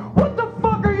anymore. What the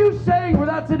fuck are you saying where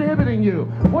that's inhibiting you?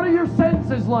 What are your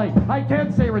sentences like? I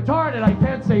can't say retarded. I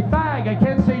can't say fag. I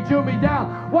can't say Jew me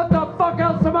down. What the fuck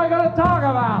else am I going to talk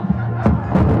about?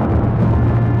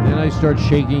 Then I start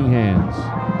shaking hands.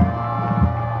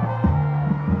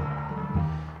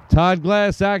 Todd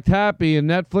Glass, Act Happy, a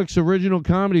Netflix original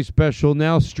comedy special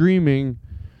now streaming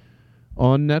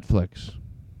on Netflix.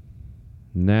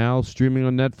 Now streaming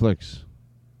on Netflix.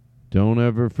 Don't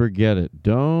ever forget it.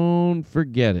 Don't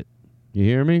forget it. You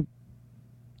hear me?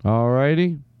 All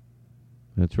righty.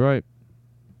 That's right.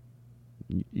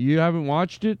 You haven't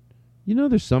watched it?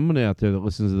 There's someone out there that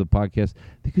listens to the podcast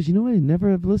because I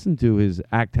never have listened to his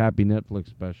Act Happy Netflix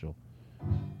special.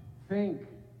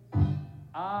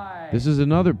 This is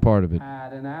another part of it.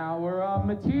 Had an hour of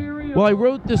material. Well, I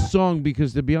wrote this song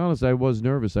because, to be honest, I was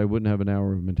nervous I wouldn't have an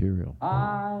hour of material.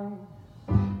 I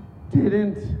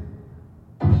didn't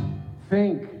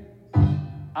think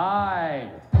I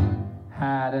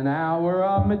had an hour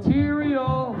of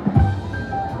material.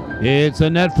 It's a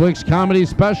Netflix comedy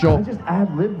special. I just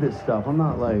ad-lib this stuff. I'm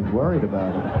not, worried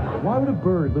about it. Why would a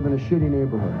bird live in a shitty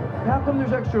neighborhood? How come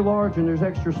there's extra large and there's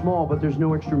extra small, but there's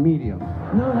no extra medium?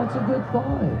 No, that's a good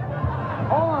thought.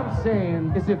 All I'm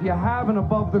saying is if you have an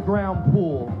above-the-ground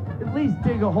pool, at least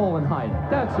dig a hole and hide it.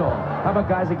 That's all. How about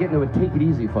guys that get into a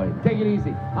take-it-easy fight? Take it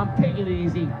easy. I'm taking it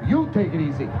easy. You take it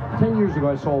easy. 10 years ago,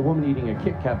 I saw a woman eating a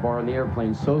Kit Kat bar on the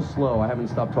airplane so slow, I haven't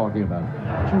stopped talking about it.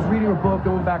 She was reading her book,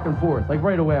 going back and forth.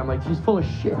 Right away, I'm like, she's full of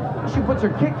shit. She puts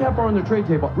her Kit Kat bar on the tray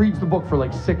table, reads the book for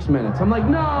 6 minutes. I'm like,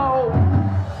 no!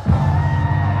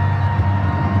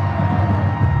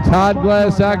 Todd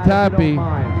Glass, Act Happy.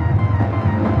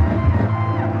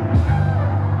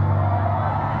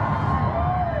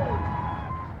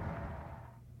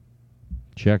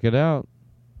 Check it out.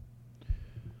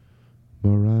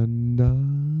 Miranda.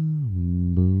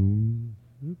 Boom.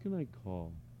 Who can I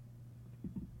call?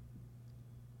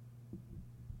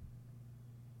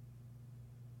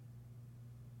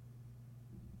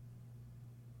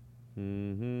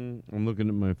 I'm looking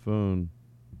at my phone.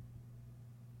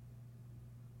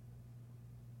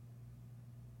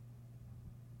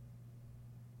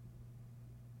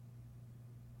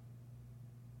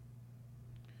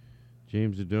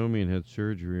 James Adomian had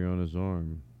surgery on his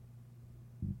arm.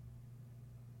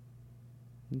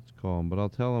 Let's call him, but I'll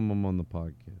tell him I'm on the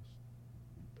podcast.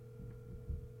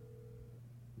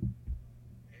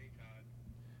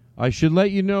 I should let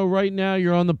you know right now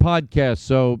you're on the podcast,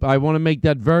 so I want to make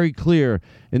that very clear.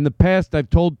 In the past,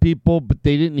 I've told people, but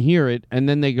they didn't hear it, and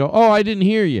then they go, oh, I didn't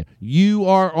hear you. You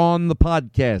are on the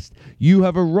podcast. You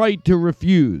have a right to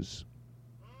refuse.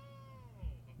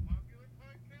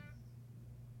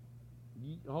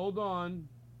 Hold on.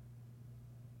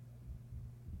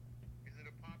 Is it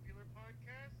a popular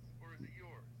podcast or is it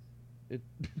yours?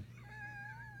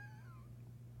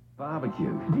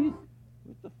 Barbecue.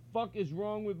 What the fuck is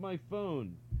wrong with my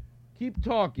phone? Keep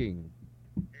talking.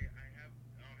 Hey,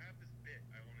 I'll have this bit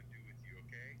I want to do with you,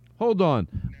 okay? Hold on.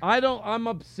 I'm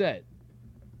upset.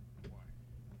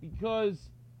 Because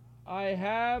I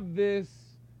have this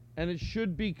and it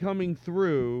should be coming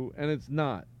through and it's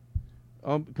not.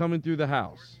 Coming through the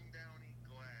house.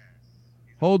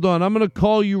 Hold on. I'm going to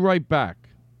call you right back.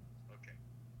 Okay.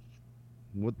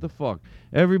 What the fuck?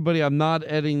 Everybody, I'm not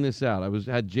editing this out.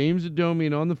 Had James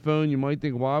Adomian on the phone. You might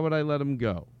think, why would I let him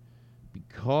go?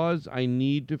 Because I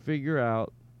need to figure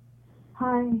out.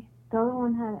 Hi. The other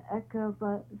one had echo,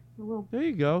 but it's a little... There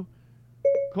you go.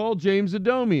 Call James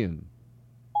Adomian.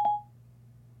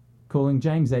 Calling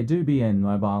James, they do be in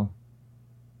mobile.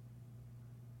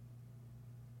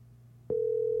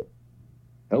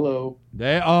 Hello.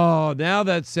 Now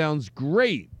that sounds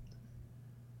great.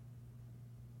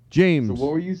 James. So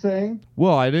what were you saying?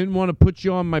 Well, I didn't want to put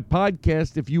you on my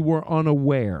podcast if you were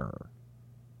unaware.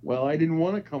 Well, I didn't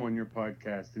want to come on your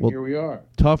podcast, and here we are.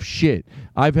 Tough shit.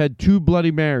 I've had 2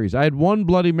 Bloody Marys. I had 1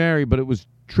 Bloody Mary, but it was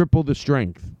triple the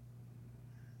strength.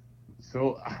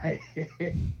 So I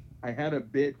had a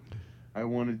bit I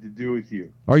wanted to do with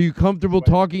you. Are you comfortable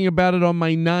talking about it on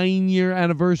my 9-year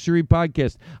anniversary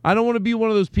podcast? I don't want to be one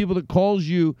of those people that calls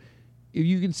you. If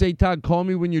you can say, Todd, call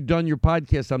me when you're done your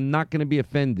podcast, I'm not going to be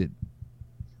offended.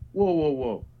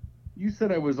 Whoa. You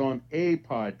said I was on a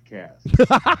podcast.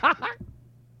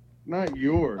 Not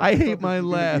yours. I hate my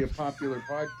laugh. Be a popular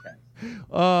podcast.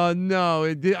 No.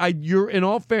 You're in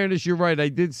all fairness, you're right. I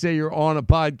did say you're on a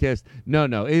podcast. No.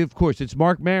 Of course, it's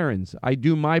Mark Maron's. I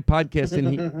do my podcast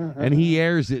and he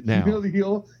airs it now. You know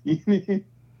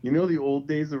the old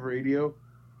days of radio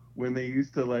when they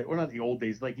used to not the old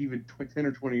days, like even 10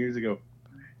 or 20 years ago,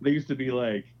 they used to be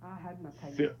like,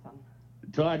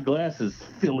 Todd Glass is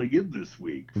filling in this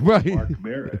week for right. Mark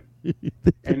Maron.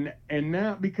 and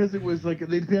now, because it was like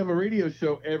they'd have a radio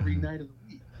show every night of the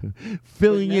week.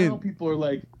 Filling but now in. People are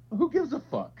like, who gives a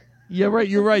fuck? Yeah, right.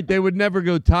 You're right. They would never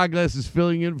go, Todd Glass is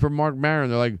filling in for Mark Maron.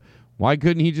 They're like, why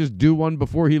couldn't he just do one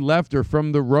before he left or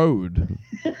from the road?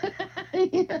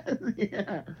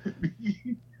 Yeah.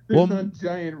 There's not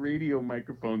giant radio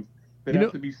microphones that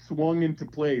have to be swung into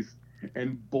place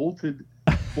and bolted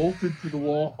to the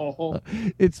wall.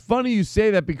 It's funny you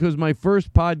say that because my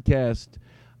first podcast,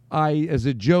 I, as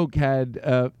a joke, had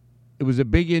it was a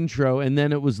big intro, and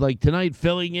then it was like, tonight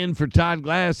filling in for Todd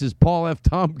Glass is Paul F.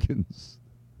 Tompkins.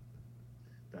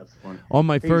 That's funny. On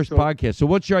my first podcast. So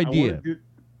what's your idea?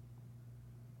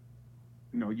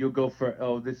 You'll go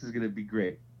for, this is going to be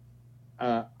great.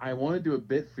 I want to do a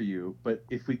bit for you, but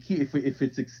if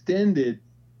it's extended,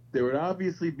 there would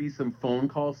obviously be some phone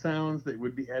call sounds that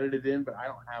would be edited in, but I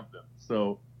don't have them.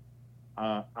 So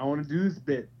I want to do this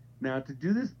bit. Now, to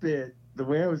do this bit, the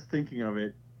way I was thinking of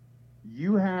it,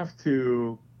 you have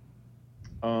to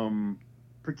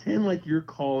pretend like you're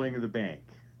calling the bank,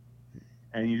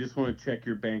 and you just want to check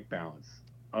your bank balance.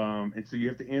 And so you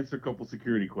have to answer a couple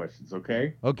security questions,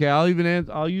 okay? Okay,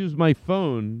 I'll use my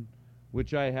phone,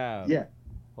 which I have. Yeah.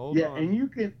 Hold on. And you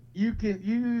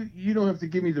don't have to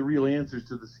give me the real answers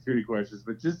to the security questions,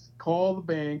 but just call the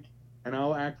bank, and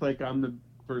I'll act like I'm the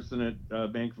person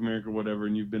at Bank of America or whatever,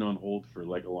 and you've been on hold for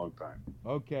like a long time.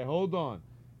 Okay, hold on.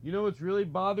 You know what's really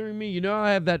bothering me? You know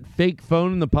I have that fake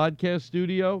phone in the podcast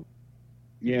studio?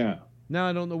 Yeah. Now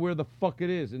I don't know where the fuck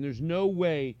it is, and there's no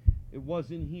way it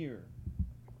wasn't here.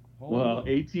 Hold on.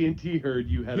 AT&T heard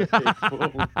you had a fake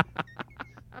phone.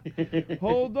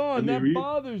 Hold on, that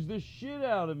bothers the shit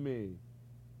out of me.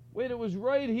 Wait, it was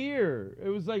right here. It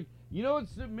was like, you know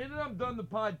what, the minute I'm done the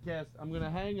podcast, I'm going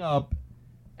to hang up.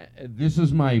 This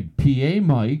is my PA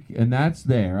mic, and that's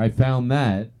there. I found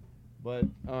that. But,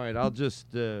 all right, I'll just,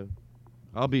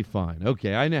 I'll be fine.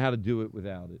 Okay, I know how to do it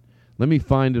without it. Let me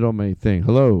find it on my thing.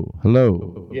 Hello.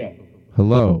 Yeah.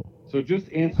 Hello. So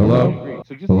just answer Hello. straight.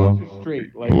 So just answer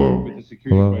straight, like with the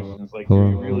security questions, like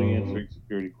you're really answering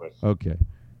security questions. Okay.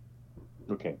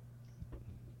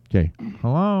 Okay.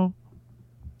 Hello.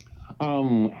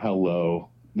 Hello.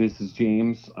 This is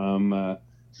James. I'm a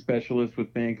specialist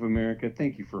with Bank of America.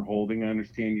 Thank you for holding. I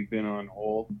understand you've been on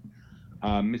hold.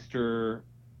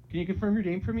 Can you confirm your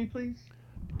name for me, please?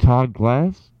 Todd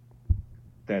Glass?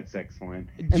 That's excellent.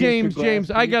 James,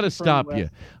 I got to stop you.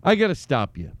 I got to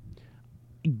stop you.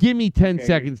 Give me 10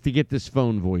 seconds to get this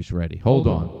phone voice ready. Hold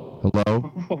on.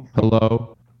 Hello?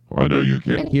 Hello? I know you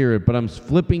can't hear it, but I'm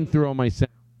flipping through all my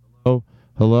sound. Hello?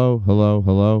 Hello? Hello?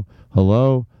 Hello?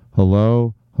 Hello?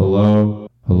 Hello? Hello?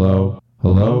 Hello?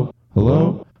 Hello?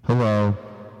 Hello? Hello?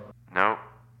 No.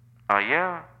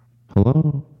 Yeah.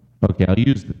 Hello? Okay, I'll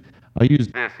use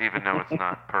This, even though it's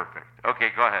not perfect.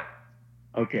 Okay, go ahead.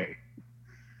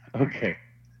 Okay.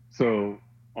 So,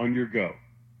 on your go.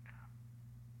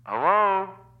 Hello?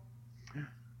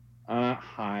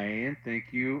 Hi, and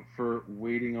thank you for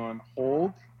waiting on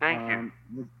hold. Thank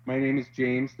you. My name is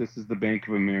James. This is the Bank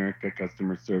of America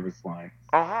customer service line.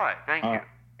 Oh, hi. Thank you.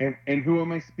 And who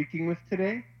am I speaking with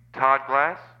today? Todd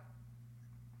Glass?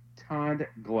 Todd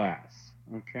Glass.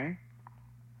 Okay.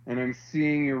 And I'm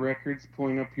seeing your records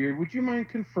pulling up here. Would you mind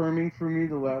confirming for me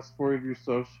the last 4 of your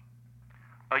social?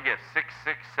 Oh, yes,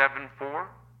 6674.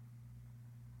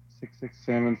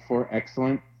 6674.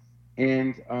 Excellent.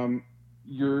 And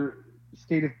your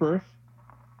state of birth?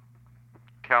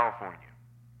 California.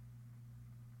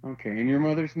 Okay. And your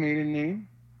mother's maiden name?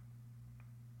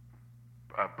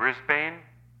 Brisbane.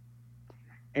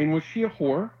 And was she a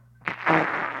whore?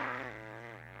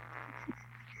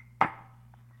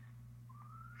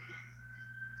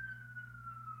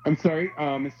 I'm sorry,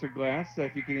 Mr. Glass,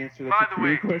 if you can answer that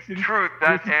security question. Truth,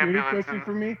 that security ambulance question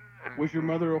for me. Was your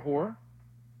mother a whore?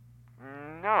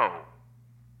 No.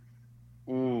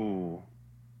 Ooh.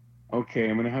 Okay,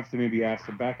 I'm going to have to maybe ask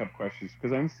some backup questions,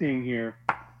 because I'm seeing here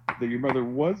that your mother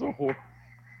was a whore.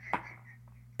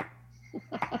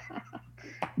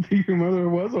 Your mother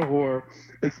was a whore,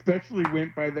 especially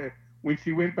when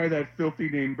she went by that filthy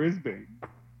name Brisbane.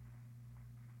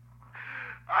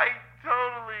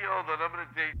 Hold on, I'm going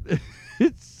to take...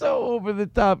 It's so over the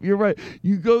top. You're right.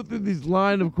 You go through this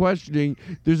line of questioning.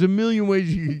 There's a million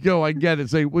ways you could go. I get it.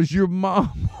 Say, was your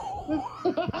mom?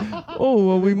 Oh,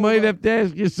 well, we might have to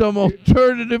ask you some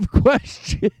alternative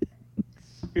questions.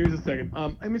 Here's a second.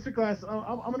 Hey, Mr. Glass, I'm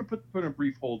going to put in a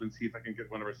brief hold and see if I can get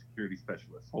one of our security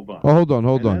specialists. Hold on. Oh, hold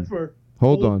on. That's where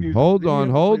Hold on.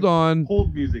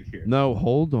 hold music here. No,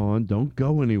 hold on. Don't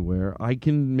go anywhere. I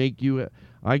can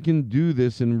do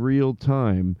this in real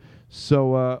time.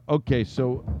 So, okay.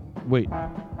 So, wait.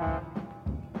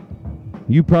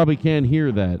 You probably can't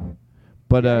hear that.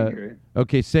 But,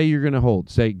 okay, say you're going to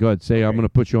hold. Go ahead. Say, I'm going to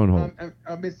put you on hold.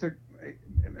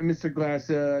 Mr. Glass,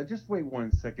 just wait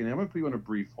 1 second. I'm going to put you on a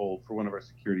brief hold for one of our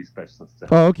security specialists.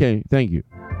 Oh, okay. Thank you.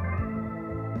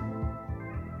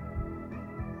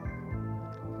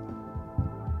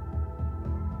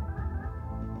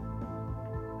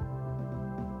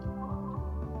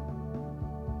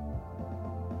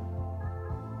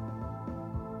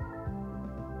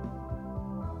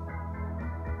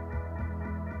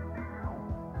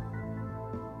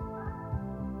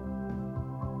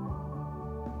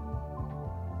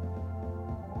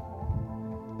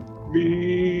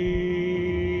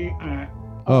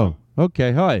 Oh,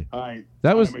 okay. Hi. Hi.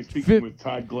 That was. Am I speaking with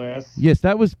Todd Glass? Yes,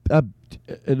 that was.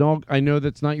 I know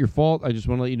that's not your fault. I just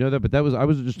want to let you know that. But I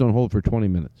was just on hold for 20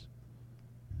 minutes.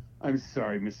 I'm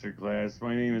sorry, Mr. Glass.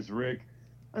 My name is Rick.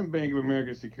 I'm Bank of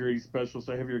America Security Specialist.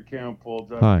 I have your account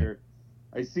pulled up here.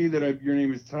 I see that your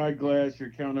name is Todd Glass. Your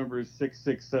account number is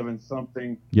 667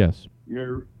 something. Yes.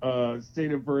 Your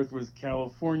state of birth was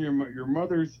California. Your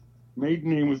mother's maiden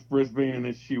name was Brisbane, and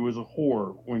that she was a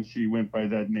whore when she went by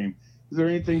that name. Is there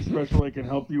anything special I can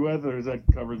help you with, or does that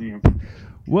cover the information?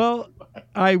 Well,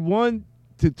 I want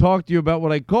to talk to you about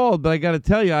what I called, but I got to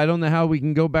tell you, I don't know how we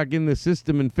can go back in the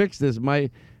system and fix this. My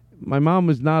mom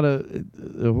was not a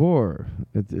whore.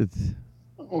 It's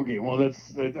okay. Well, this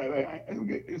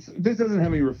doesn't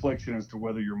have any reflection as to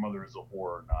whether your mother is a whore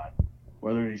or not,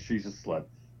 whether she's a slut.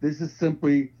 This is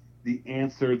simply the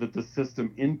answer that the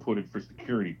system inputted for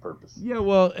security purposes. Yeah,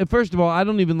 well, first of all, I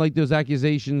don't even like those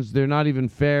accusations. They're not even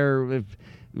fair.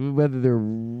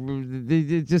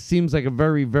 It just seems like a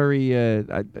very, very.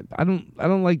 I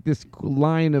don't like this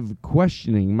line of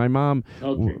questioning. My mom.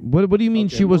 Okay. What do you mean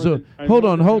she was a? Hold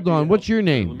on. What's your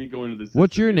name? Let me go into this.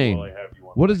 What's your name?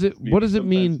 What does it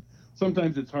mean?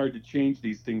 Sometimes it's hard to change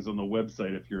these things on the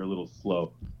website if you're a little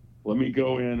slow. Let me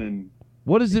go in and.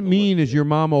 What does it mean? Is your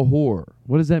mom a whore?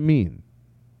 What does that mean?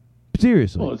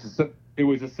 Seriously. Well, it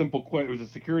was a simple question. It was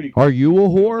a security question. Are you a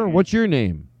whore? What's your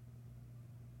name?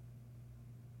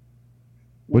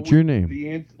 What's your name?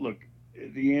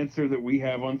 The answer that we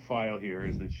have on file here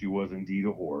is that she was indeed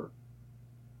a whore.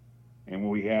 And what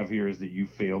we have here is that you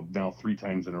failed now 3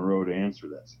 times in a row to answer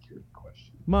that security question.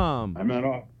 Mom. I'm not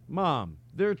off. Mom,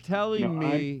 they're telling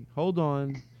me. Hold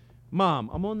on.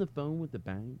 Mom, I'm on the phone with the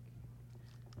bank.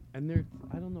 And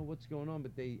I don't know what's going on,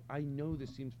 but I know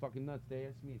this seems fucking nuts. They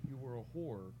asked me if you were a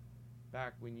whore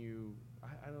back when you,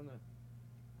 I don't know.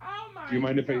 Oh my Do you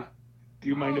mind God. Do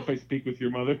you mind if I speak with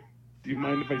your mother? Do you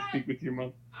mind if I speak with your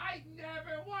mother? I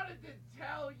never wanted to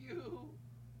tell you,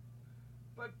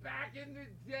 but back in the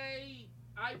day,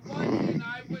 I wasn't.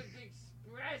 I was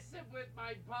expressive with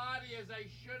my body as I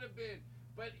should have been.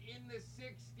 But in the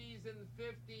 60s and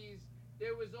 50s,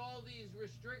 there was all these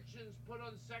restrictions put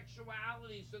on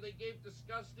sexuality, so they gave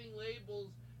disgusting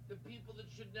labels to people that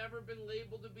should never been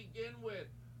labeled to begin with.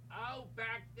 Oh,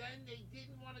 back then they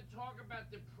didn't want to talk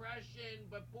about depression,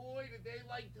 but boy, did they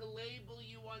like to label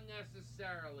you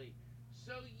unnecessarily.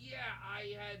 So yeah,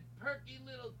 I had perky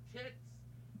little tits,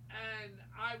 and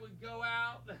I would go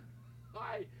out.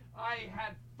 I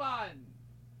had fun.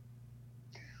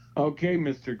 Okay,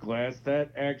 Mr. Glass,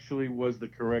 that actually was the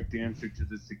correct answer to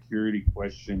the security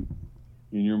question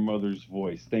in your mother's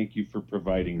voice. Thank you for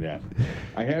providing that.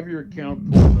 I have your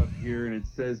account pulled up here, and it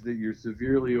says that you're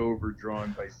severely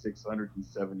overdrawn by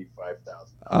 $675,000.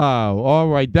 Oh, all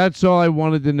right. That's all I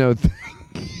wanted to know.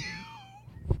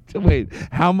 Wait,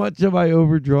 how much have I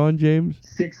overdrawn, James?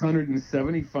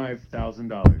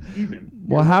 $675,000 even.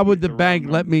 Well, how would the bank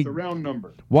let me? It's a round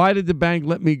number. Why did the bank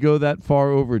let me go that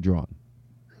far overdrawn?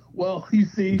 Well, you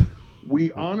see,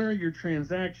 we honor your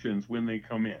transactions when they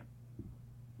come in.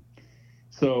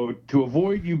 So to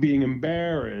avoid you being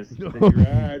embarrassed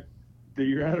that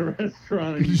you're at a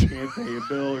restaurant and you can't pay a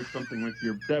bill or something with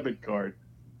your debit card,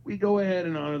 we go ahead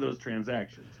and honor those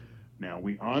transactions. Now,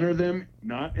 we honor them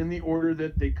not in the order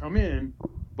that they come in,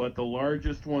 but the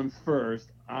largest ones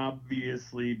first,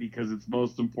 obviously, because it's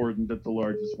most important that the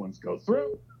largest ones go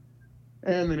through.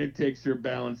 And then it takes your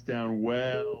balance down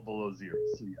well below zero.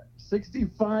 So you got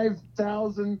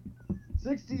 65,000,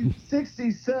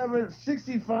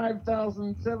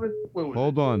 65,007.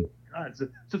 Hold on. God, it's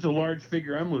such a large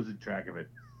figure, I'm losing track of it.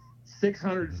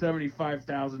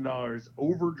 $675,000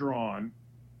 overdrawn.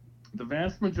 The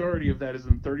vast majority of that is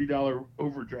in $30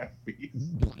 overdraft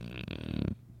fees.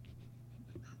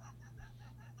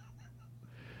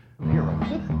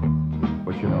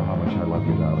 But you know how much I love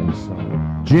you, darling. So.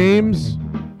 James,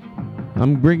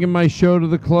 I'm bringing my show to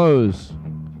the close.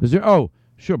 Is there? Oh,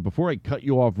 sure. Before I cut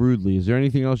you off rudely, is there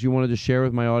anything else you wanted to share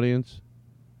with my audience?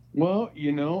 Well,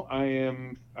 you know,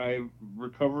 I'm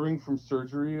recovering from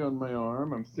surgery on my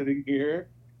arm. I'm sitting here,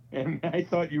 and I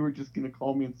thought you were just going to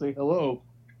call me and say hello,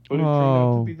 but it turned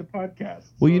out to be the podcast.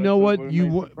 Well, So you know that's what? a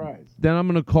nice surprise. Then I'm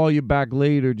going to call you back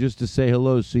later just to say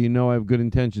hello, so you know I have good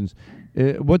intentions.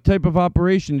 What type of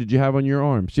operation did you have on your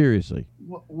arm? Seriously.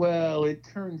 Well, it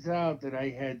turns out that I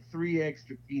had 3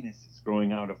 extra penises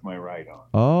growing out of my right arm.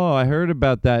 Oh, I heard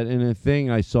about that in a thing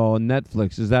I saw on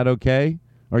Netflix. Is that okay?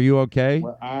 Are you okay?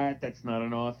 Well, that's not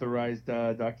an authorized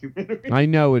documentary. I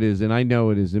know it is, and I know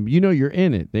it is. And you know you're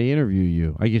in it. They interview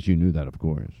you. I guess you knew that, of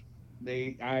course.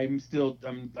 I'm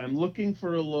looking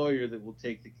for a lawyer that will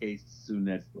take the case to sue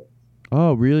Netflix.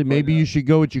 Oh, really? Maybe you should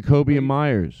go with Jacoby and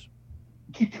Myers.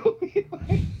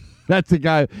 That's the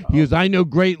guy. He goes, I know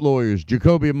great lawyers,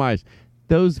 Jacoby and Myers.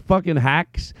 Those fucking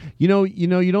hacks. You know,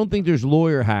 you don't think there's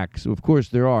lawyer hacks. Of course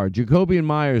there are. Jacoby and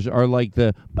Myers are like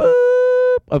the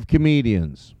boop of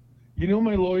comedians. You know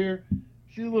my lawyer?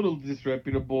 She's a little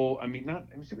disreputable. I mean,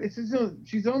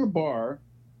 she's on the bar,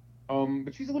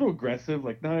 but she's a little aggressive.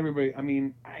 Like, not everybody. I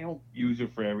mean, I don't use her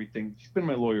for everything. She's been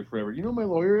my lawyer forever. You know who my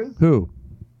lawyer is? Who?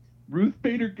 Ruth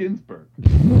Bader Ginsburg.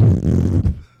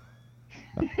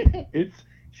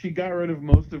 She got rid of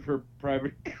most of her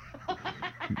private.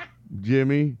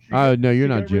 Jimmy? Oh, no, you're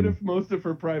not Jimmy. Rid of most of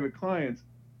her private clients,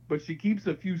 but she keeps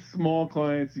a few small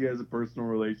clients she has a personal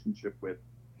relationship with.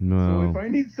 No.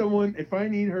 So if I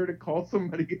need her to call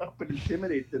somebody up and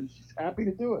intimidate them, she's happy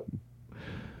to do it.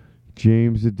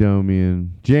 James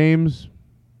Adomian. James,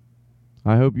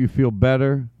 I hope you feel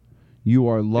better. You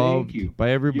are loved by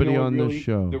everybody on this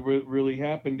show. What really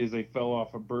happened is I fell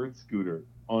off a bird scooter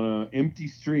on an empty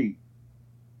street.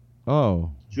 Oh.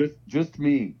 Just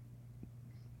me.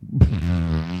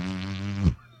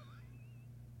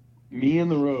 Me in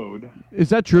the road. Is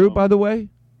that true, by the way?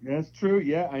 That's true,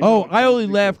 yeah. I know. I only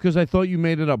laughed because I thought you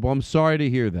made it up. Well, I'm sorry to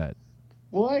hear that.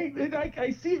 Well,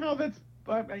 I see how that's...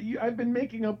 I've been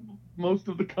making up most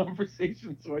of the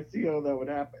conversation, so I see how that would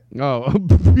happen. Oh.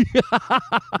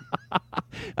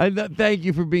 Thank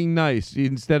you for being nice.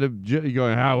 Instead of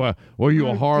going, how, were you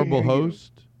a horrible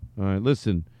host? All right,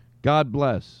 listen. God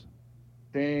bless.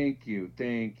 Thank you.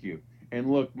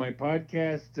 And look, my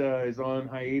podcast is on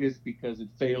hiatus because it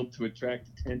failed to attract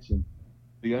attention,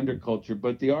 the Underculture.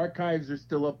 But the archives are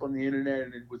still up on the internet,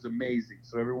 and it was amazing.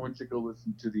 So everyone should go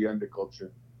listen to the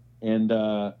Underculture. And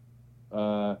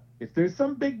If there's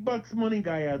some big bucks money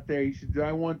guy out there,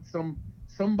 I want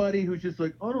somebody who's just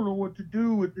like, I don't know what to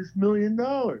do with this $1 million.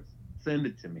 Send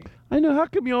it to me. I know. How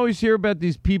come you always hear about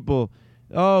these people?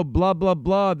 Oh, blah blah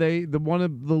blah. One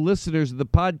of the listeners of the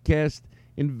podcast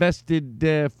invested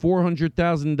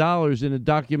 $400,000 in a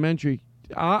documentary.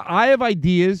 I have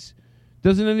ideas.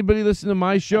 Doesn't anybody listen to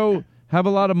my show have a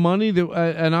lot of money? That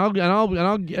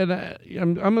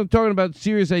I'm talking about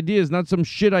serious ideas, not some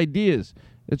shit ideas.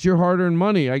 It's your hard-earned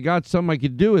money. I got something I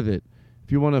could do with it.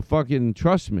 If you want to fucking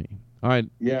trust me. All right.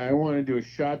 Yeah, I want to do a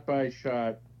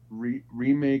shot-by-shot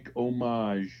remake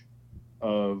homage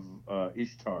of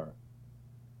Ishtar.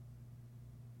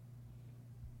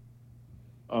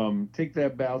 Take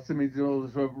that bow.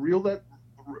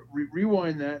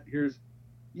 Rewind that.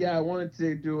 I wanted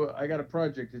to do I got a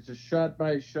project. It's a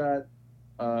shot-by-shot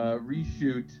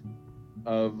reshoot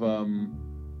of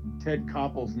Ted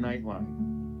Koppel's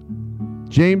Nightline.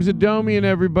 James Adomian,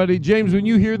 everybody. James, when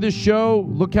you hear this show,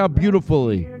 look how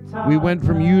beautifully we went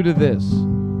from you to this.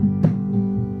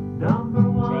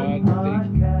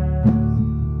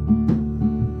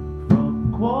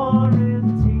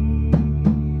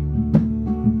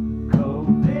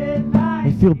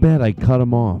 I feel bad I cut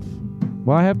him off.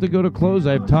 Well, I have to go to close.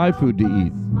 I have Thai food to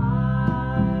eat.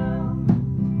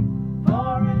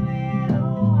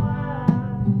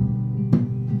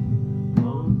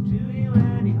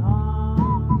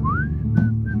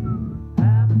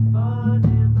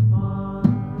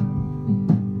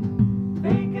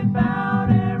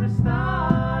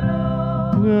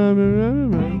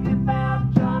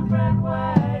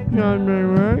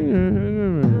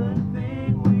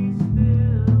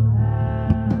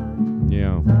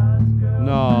 Yeah.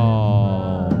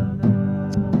 No.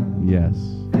 Yes.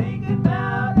 Think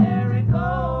about Eric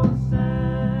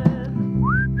Olsen.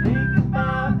 Think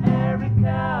about Eric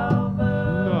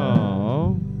Calvert.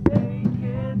 No.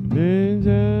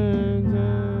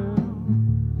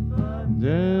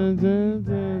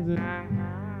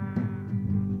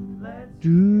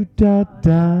 Do da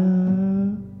da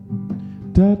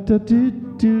da da do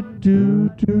do do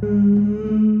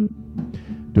do.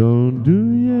 Don't do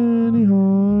you any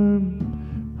harm.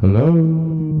 Hello.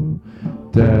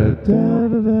 Da da da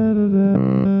da da da.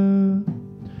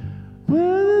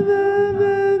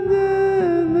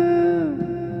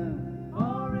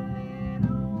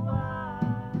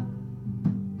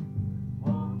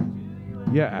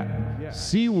 Yeah,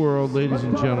 SeaWorld, ladies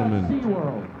and gentlemen.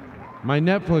 SeaWorld. My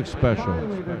Netflix special.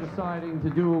 Finally, they're deciding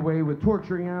to do away with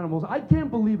torturing animals. I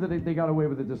can't believe that they got away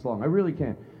with it this long. I really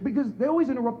can't. Because they always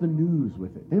interrupt the news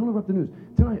with it. They interrupt the news.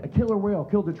 Tonight, a killer whale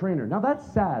killed a trainer. Now,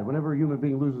 that's sad whenever a human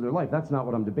being loses their life. That's not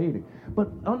what I'm debating.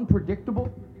 But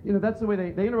unpredictable, that's the way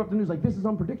they interrupt the news. Like, this is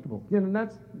unpredictable. And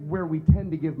that's where we tend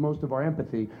to give most of our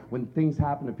empathy when things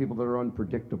happen to people that are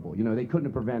unpredictable. They couldn't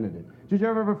have prevented it. Did you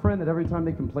ever have a friend that every time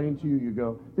they complain to you, you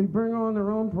go, they bring on their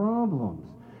own problems?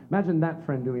 Imagine that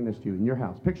friend doing this to you in your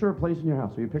house. Picture a place in your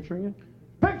house. Are you picturing it?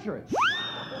 Picture it!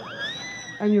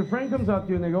 And your friend comes up to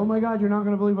you and they go, oh my God, you're not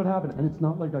going to believe what happened. And it's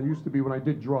not like I used to be when I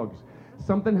did drugs.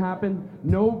 Something happened.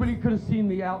 Nobody could have seen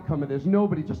the outcome of this.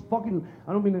 Nobody. Just fucking,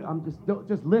 I don't mean,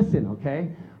 just listen,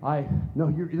 okay?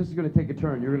 This is going to take a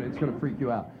turn. It's going to freak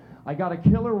you out. I got a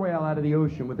killer whale out of the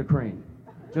ocean with a crane.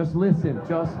 Just listen.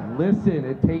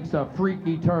 It takes a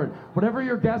freaky turn. Whatever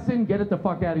you're guessing, get it the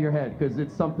fuck out of your head, because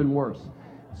it's something worse.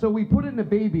 So we put it in a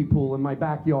baby pool in my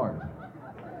backyard.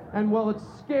 And while it's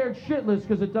scared shitless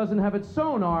because it doesn't have its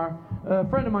sonar, a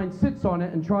friend of mine sits on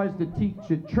it and tries to teach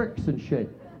it tricks and shit.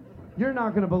 You're not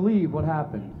going to believe what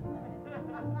happened.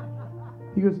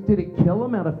 He goes, did it kill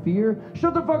him out of fear?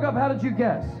 Shut the fuck up, how did you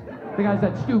guess? The guy's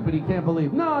that stupid, he can't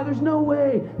believe. No, there's no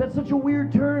way. That's such a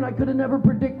weird turn. I could have never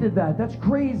predicted that. That's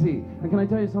crazy. And can I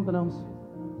tell you something else?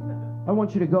 I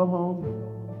want you to go home.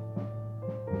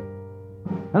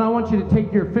 And I want you to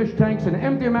take your fish tanks and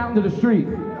empty them out into the street.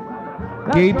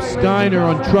 Gabe Steiner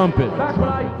on trumpet.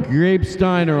 Gabe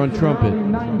Steiner on trumpet.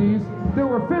 In the 90s, there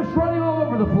were fish running all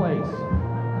over the place.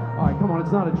 All right, come on,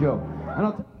 it's not a joke.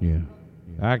 Yeah.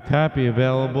 Act Happy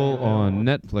available on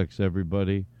Netflix,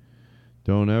 everybody.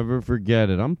 Don't ever forget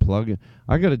it. I'm plugging.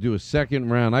 I got to do a second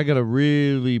round. I got to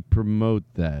really promote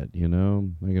that, I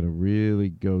got to really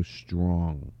go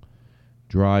strong.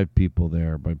 Drive people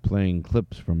there by playing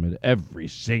clips from it every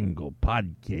single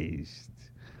podcast.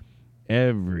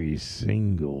 Every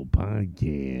single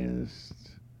podcast.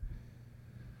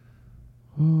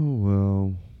 Oh,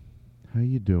 well. How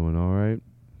you doing? All right?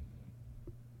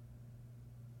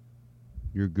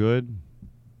 You're good?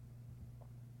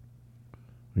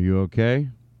 Are you okay?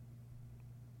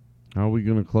 How are we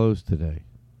going to close today?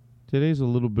 Today's a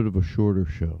little bit of a shorter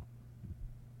show.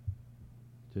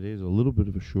 Today's a little bit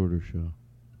of a shorter show.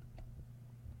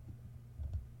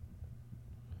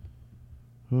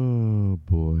 Oh,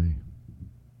 boy.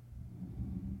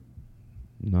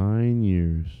 9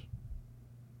 years.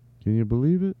 Can you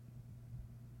believe it?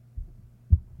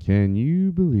 Can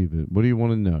you believe it? What do you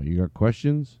want to know? You got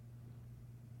questions?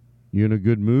 You in a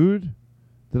good mood?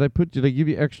 Did I give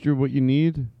you extra what you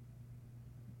need?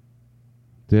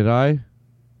 Did I?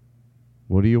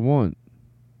 What do you want?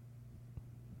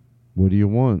 What do you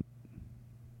want?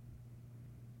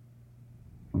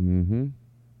 Mm-hmm. You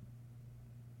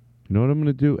know what I'm going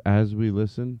to do as we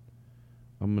listen?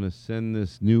 I'm going to send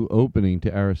this new opening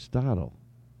to Aristotle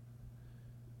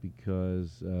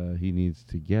because he needs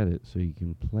to get it so he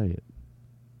can play it.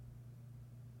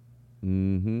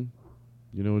 Mm-hmm.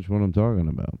 You know which one I'm talking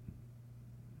about.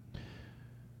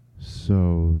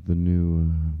 So, the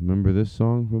new... remember this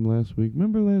song from last week?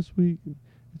 Remember last week?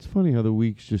 It's funny how the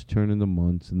weeks just turn into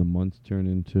months and the months turn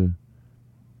into...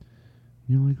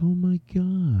 You're like, oh my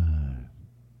God.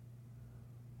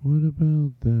 What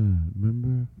about that?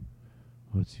 Remember?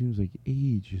 Oh, it seems like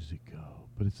ages ago.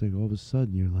 But it's like all of a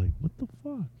sudden you're like, what the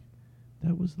fuck?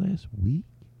 That was last week?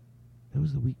 That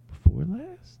was the week before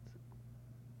last?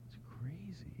 It's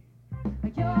crazy.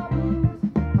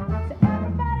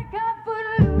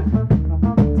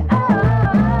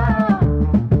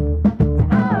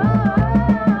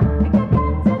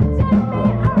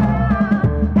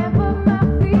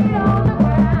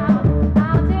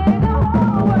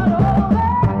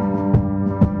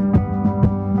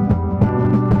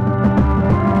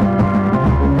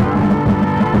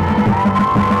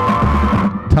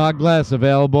 Todd Glass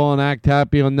available on Act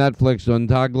Happy on Netflix. On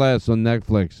Todd Glass on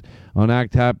Netflix. On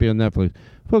Act Happy on Netflix.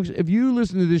 Folks, if you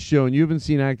listen to this show and you haven't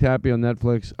seen Act Happy on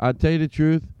Netflix, I'll tell you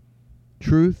the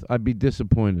truth, I'd be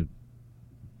disappointed.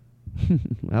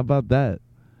 How about that?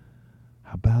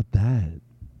 How about that?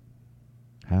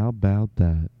 How about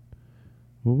that?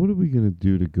 Well, what are we going to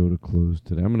do to go to close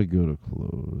today? I'm going to go to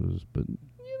close, but, we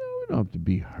don't have to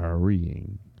be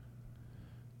hurrying.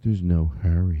 There's no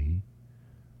hurry.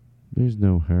 There's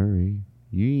no hurry.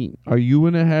 Are you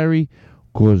in a hurry?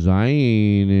 'Cause I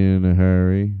ain't in a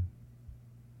hurry.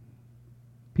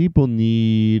 People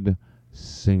need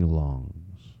sing-alongs.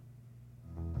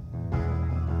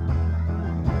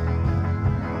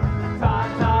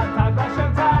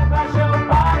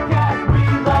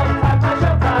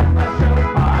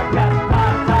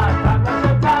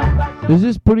 Is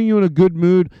this putting you in a good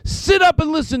mood? Sit up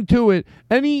and listen to it,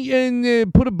 and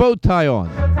put a bow tie on.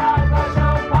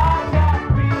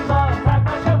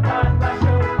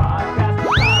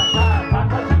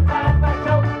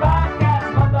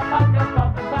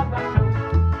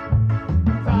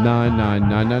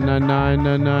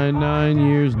 9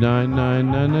 years, 9 years, 9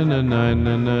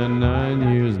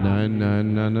 years, 9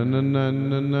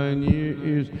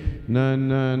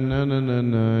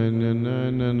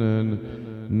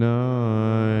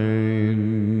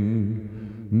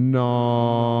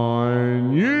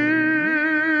 years.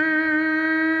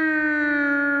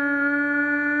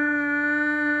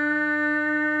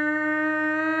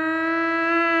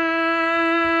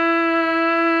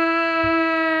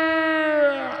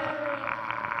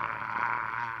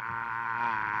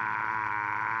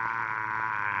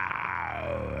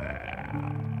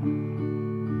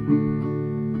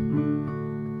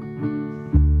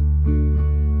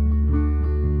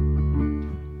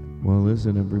 Well,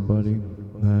 listen, everybody.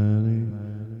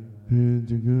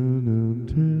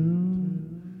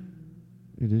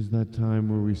 It is that time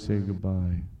where we say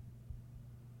goodbye.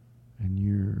 And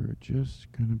you're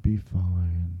just gonna be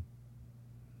fine.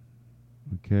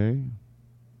 Okay?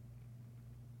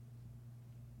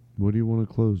 What do you want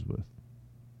to close with?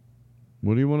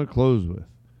 What do you want to close with?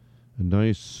 A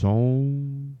nice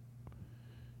song?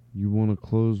 You want to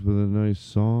close with a nice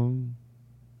song?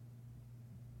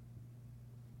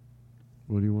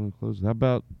 What do you want to close with? How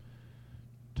about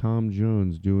Tom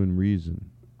Jones doing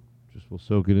Reason? Just we'll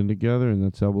soak it in together and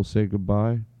that's how we'll say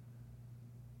goodbye.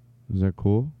 Is that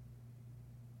cool?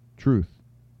 Truth.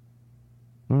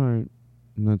 All right.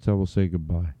 And that's how we'll say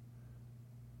goodbye.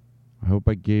 I hope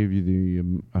I gave you the.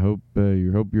 I hope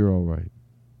you're all right.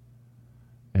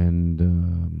 And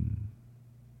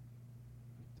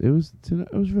it was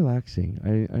relaxing.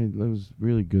 It was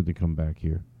really good to come back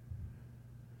here.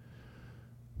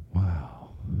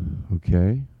 Wow.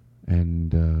 Okay.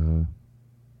 And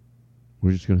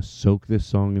we're just gonna soak this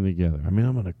song in together. I mean,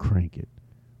 I'm gonna crank it,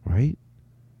 right?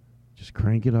 Just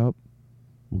crank it up.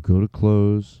 We'll go to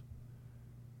close,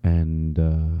 and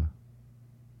there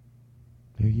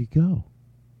you go.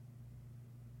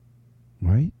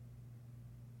 Right?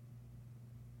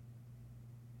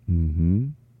 Mm-hmm.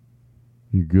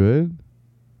 You good?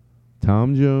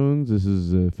 Tom Jones. This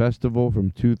is a festival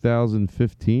from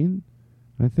 2015,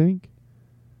 I think.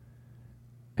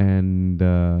 And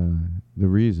The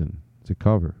Reason. It's a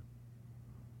cover.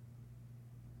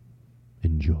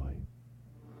 Enjoy.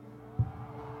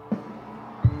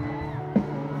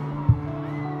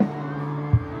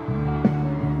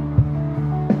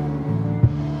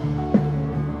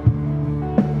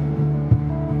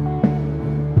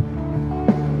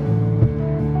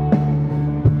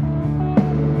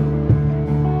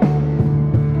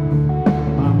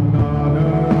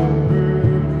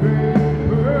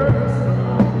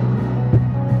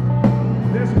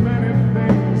 There's many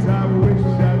things I wish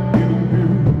I could do.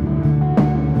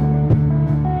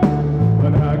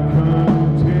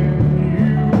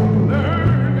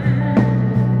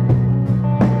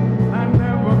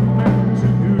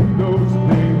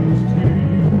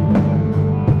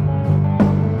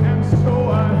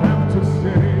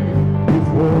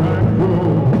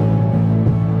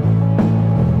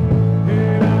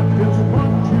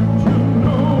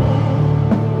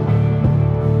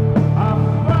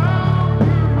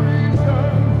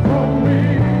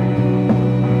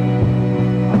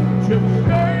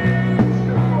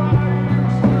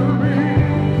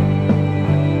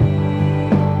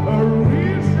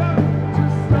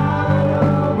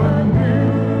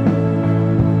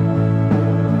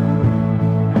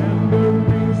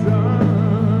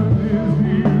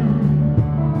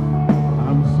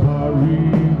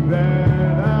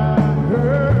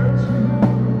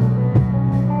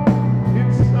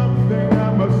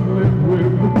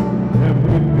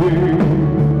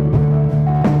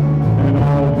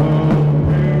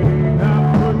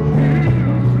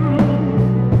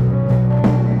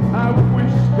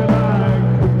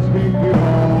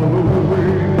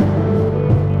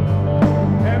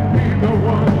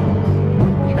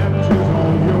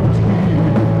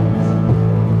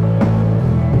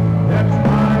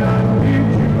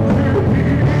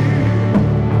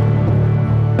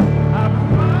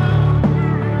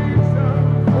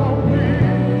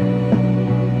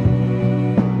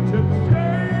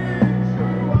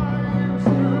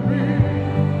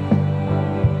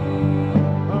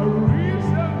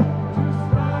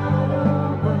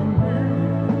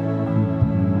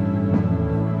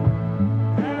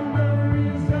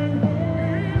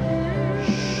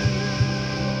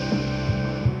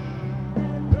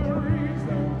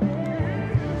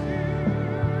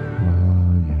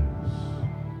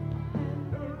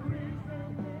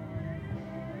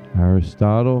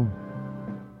 Aristotle.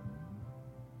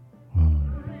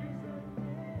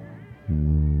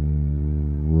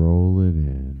 Roll it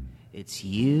in. It's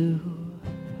you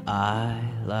I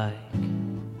like.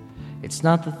 It's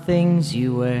not the things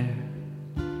you wear,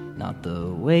 not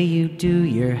the way you do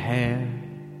your hair,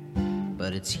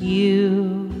 but it's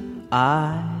you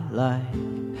I like.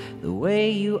 The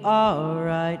way you are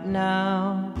right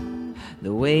now,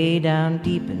 the way down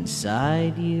deep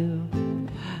inside you.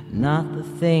 Not the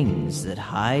things that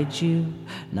hide you,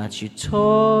 not your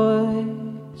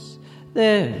toys,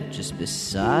 they're just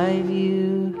beside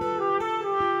you.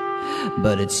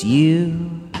 But it's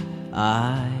you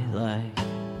I like,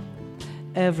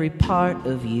 every part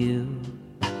of you.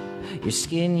 Your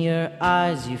skin, your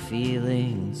eyes, your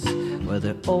feelings,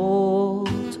 whether old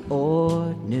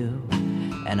or new.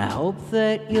 And I hope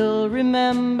that you'll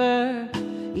remember,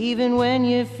 even when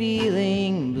you're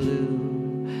feeling blue,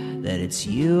 that it's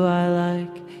you I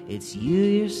like, it's you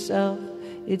yourself,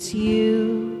 it's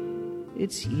you,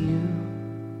 it's you,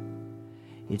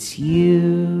 it's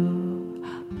you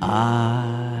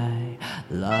I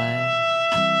like.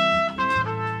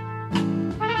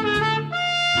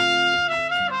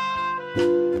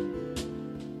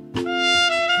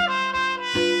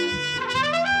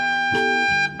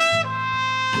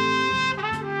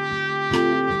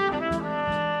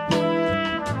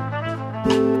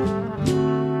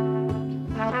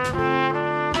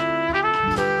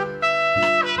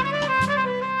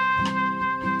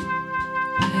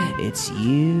 It's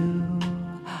you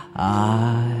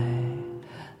I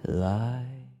like.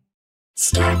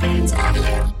 Scarpins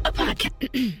Audio,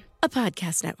 a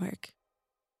podcast network.